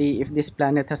essentially, if this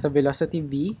planet has a velocity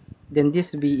v, then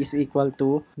this v is equal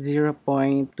to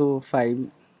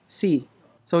 0.25 c.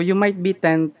 So you might be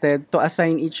tempted to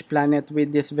assign each planet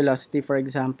with this velocity. For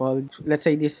example, let's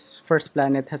say this first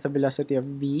planet has a velocity of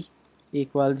v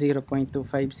equals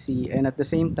 0.25 c, and at the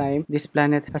same time, this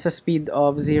planet has a speed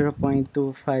of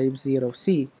 0.250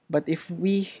 c. But if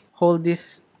we hold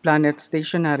this planet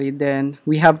stationary, then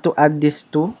we have to add these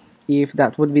two if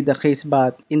that would be the case.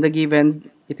 But in the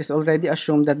given, it is already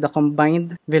assumed that the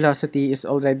combined velocity is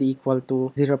already equal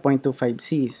to 0.25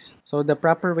 c's. So the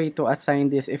proper way to assign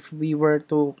this, if we were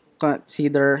to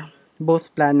consider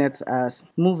both planets as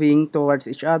moving towards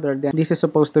each other, then this is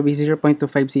supposed to be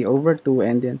 0.25 c over 2,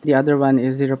 and then the other one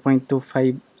is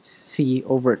 0.25 c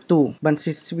over 2. But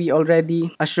since we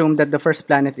already assume that the first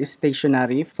planet is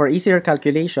stationary, for easier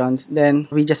calculations, then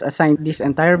we just assign this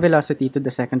entire velocity to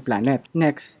the second planet.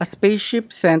 Next, a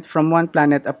spaceship sent from one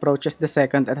planet approaches the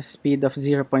second at a speed of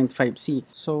 0.5 c.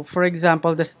 So for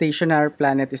example, the stationary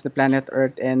planet is the planet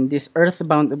Earth, and this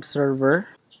earthbound observer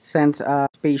sends a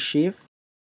spaceship.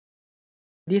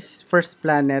 This first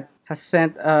planet has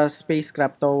sent a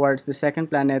spacecraft towards the second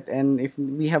planet, and if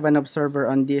we have an observer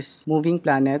on this moving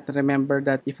planet, remember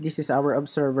that if this is our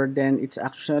observer, then it's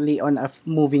actually on a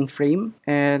moving frame.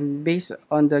 And based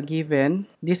on the given,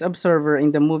 this observer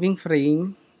in the moving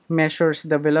frame measures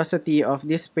the velocity of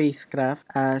this spacecraft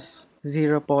as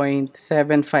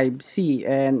 0.75 c,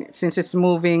 and since it's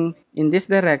moving in this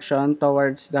direction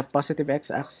towards the positive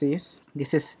x-axis,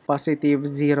 this is positive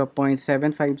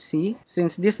 0.75 c.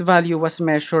 Since this value was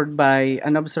measured by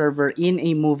an observer in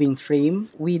a moving frame,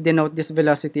 we denote this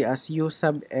velocity as u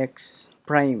sub x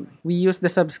prime. We use the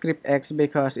subscript x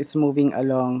because it's moving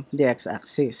along the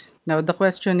x-axis. Now the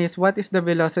question is, what is the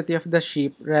velocity of the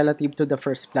ship relative to the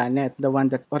first planet, the one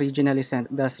that originally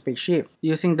sent the spaceship?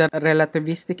 Using the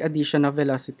relativistic addition of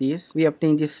velocities, we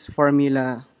obtain this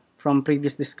formula from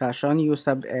previous discussion. U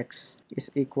sub x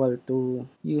is equal to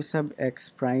u sub x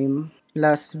prime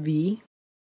plus v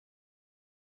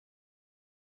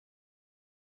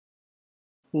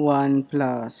 1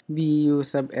 plus v u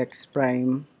sub x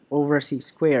prime over c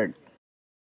squared.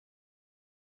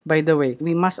 By the way,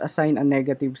 we must assign a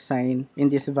negative sign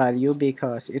in this value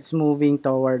because it's moving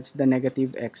towards the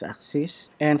negative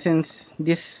x-axis. And since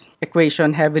this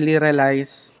equation heavily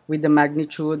relies with the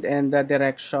magnitude and the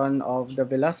direction of the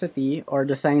velocity or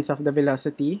the signs of the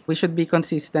velocity, we should be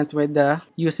consistent with the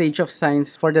usage of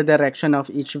signs for the direction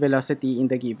of each velocity in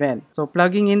the given. So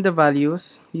plugging in the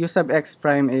values, u sub x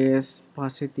prime is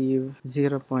positive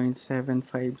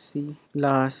 0.75c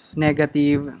plus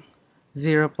negative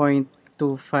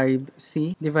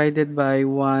 0.25c divided by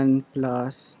 1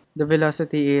 plus the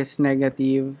velocity is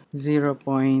negative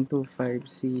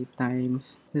 0.25c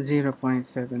times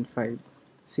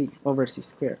 0.75c over c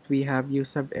squared. We have u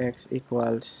sub x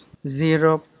equals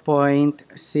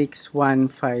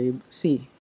 0.615c.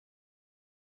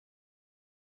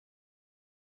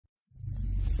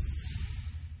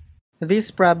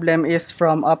 This problem is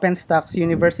from OpenStack's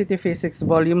University Physics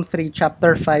Volume 3,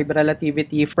 Chapter 5,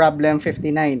 Relativity, Problem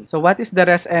 59. So what is the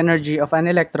rest energy of an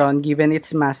electron given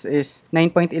its mass is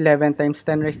 9.11 times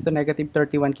 10 raised to negative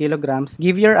 31 kilograms?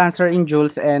 Give your answer in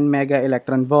joules and mega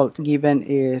electron volts. Given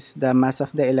is the mass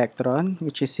of the electron,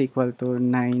 which is equal to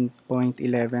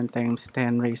 9.11 times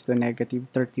 10 raised to negative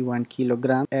 31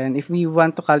 kilograms. And if we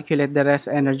want to calculate the rest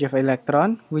energy of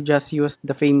electron, we just use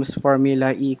the famous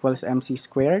formula E equals mc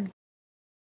squared.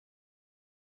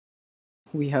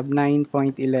 We have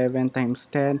 9.11 times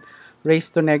 10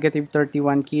 raised to negative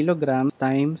 31 kilograms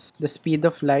times the speed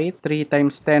of light, 3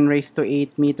 times 10 raised to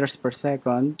 8 meters per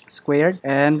second squared.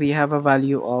 And we have a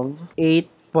value of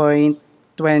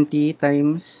 8.20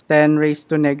 times 10 raised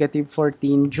to negative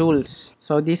 14 joules.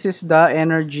 So this is the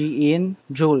energy in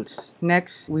joules.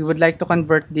 Next, we would like to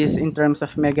convert this in terms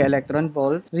of mega electron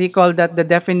volts. Recall that the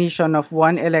definition of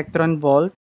 1 electron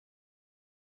volt,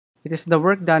 it is the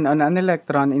work done on an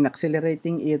electron in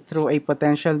accelerating it through a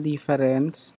potential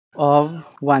difference of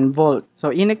 1 volt. So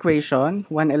in equation,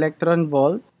 1 electron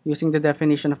volt, using the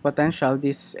definition of potential,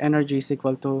 this energy is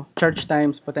equal to charge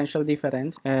times potential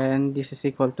difference, and this is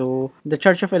equal to the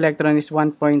charge of electron is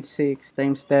 1.6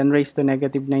 times 10 raised to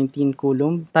negative 19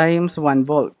 coulomb times 1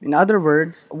 volt. In other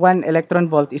words, 1 electron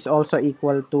volt is also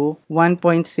equal to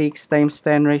 1.6 times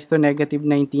 10 raised to negative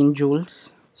 19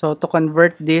 joules. So to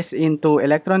convert this into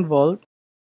electron volt,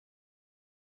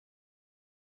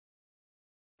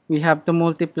 we have to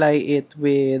multiply it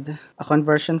with a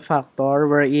conversion factor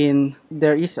wherein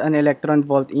there is an electron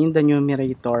volt in the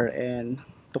numerator, and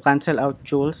to cancel out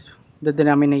joules, the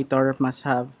denominator must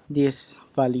have this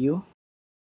value.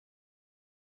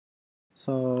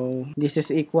 So this is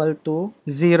equal to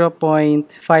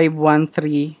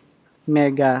 0.513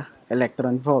 mega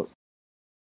electron volt.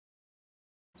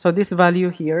 So this value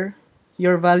here,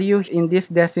 your value in this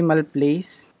decimal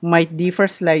place might differ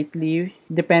slightly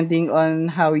depending on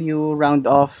how you round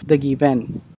off the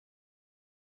given.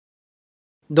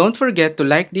 Don't forget to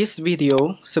like this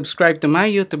video, subscribe to my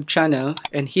YouTube channel,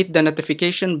 and hit the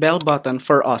notification bell button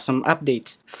for awesome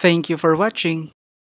updates. Thank you for watching!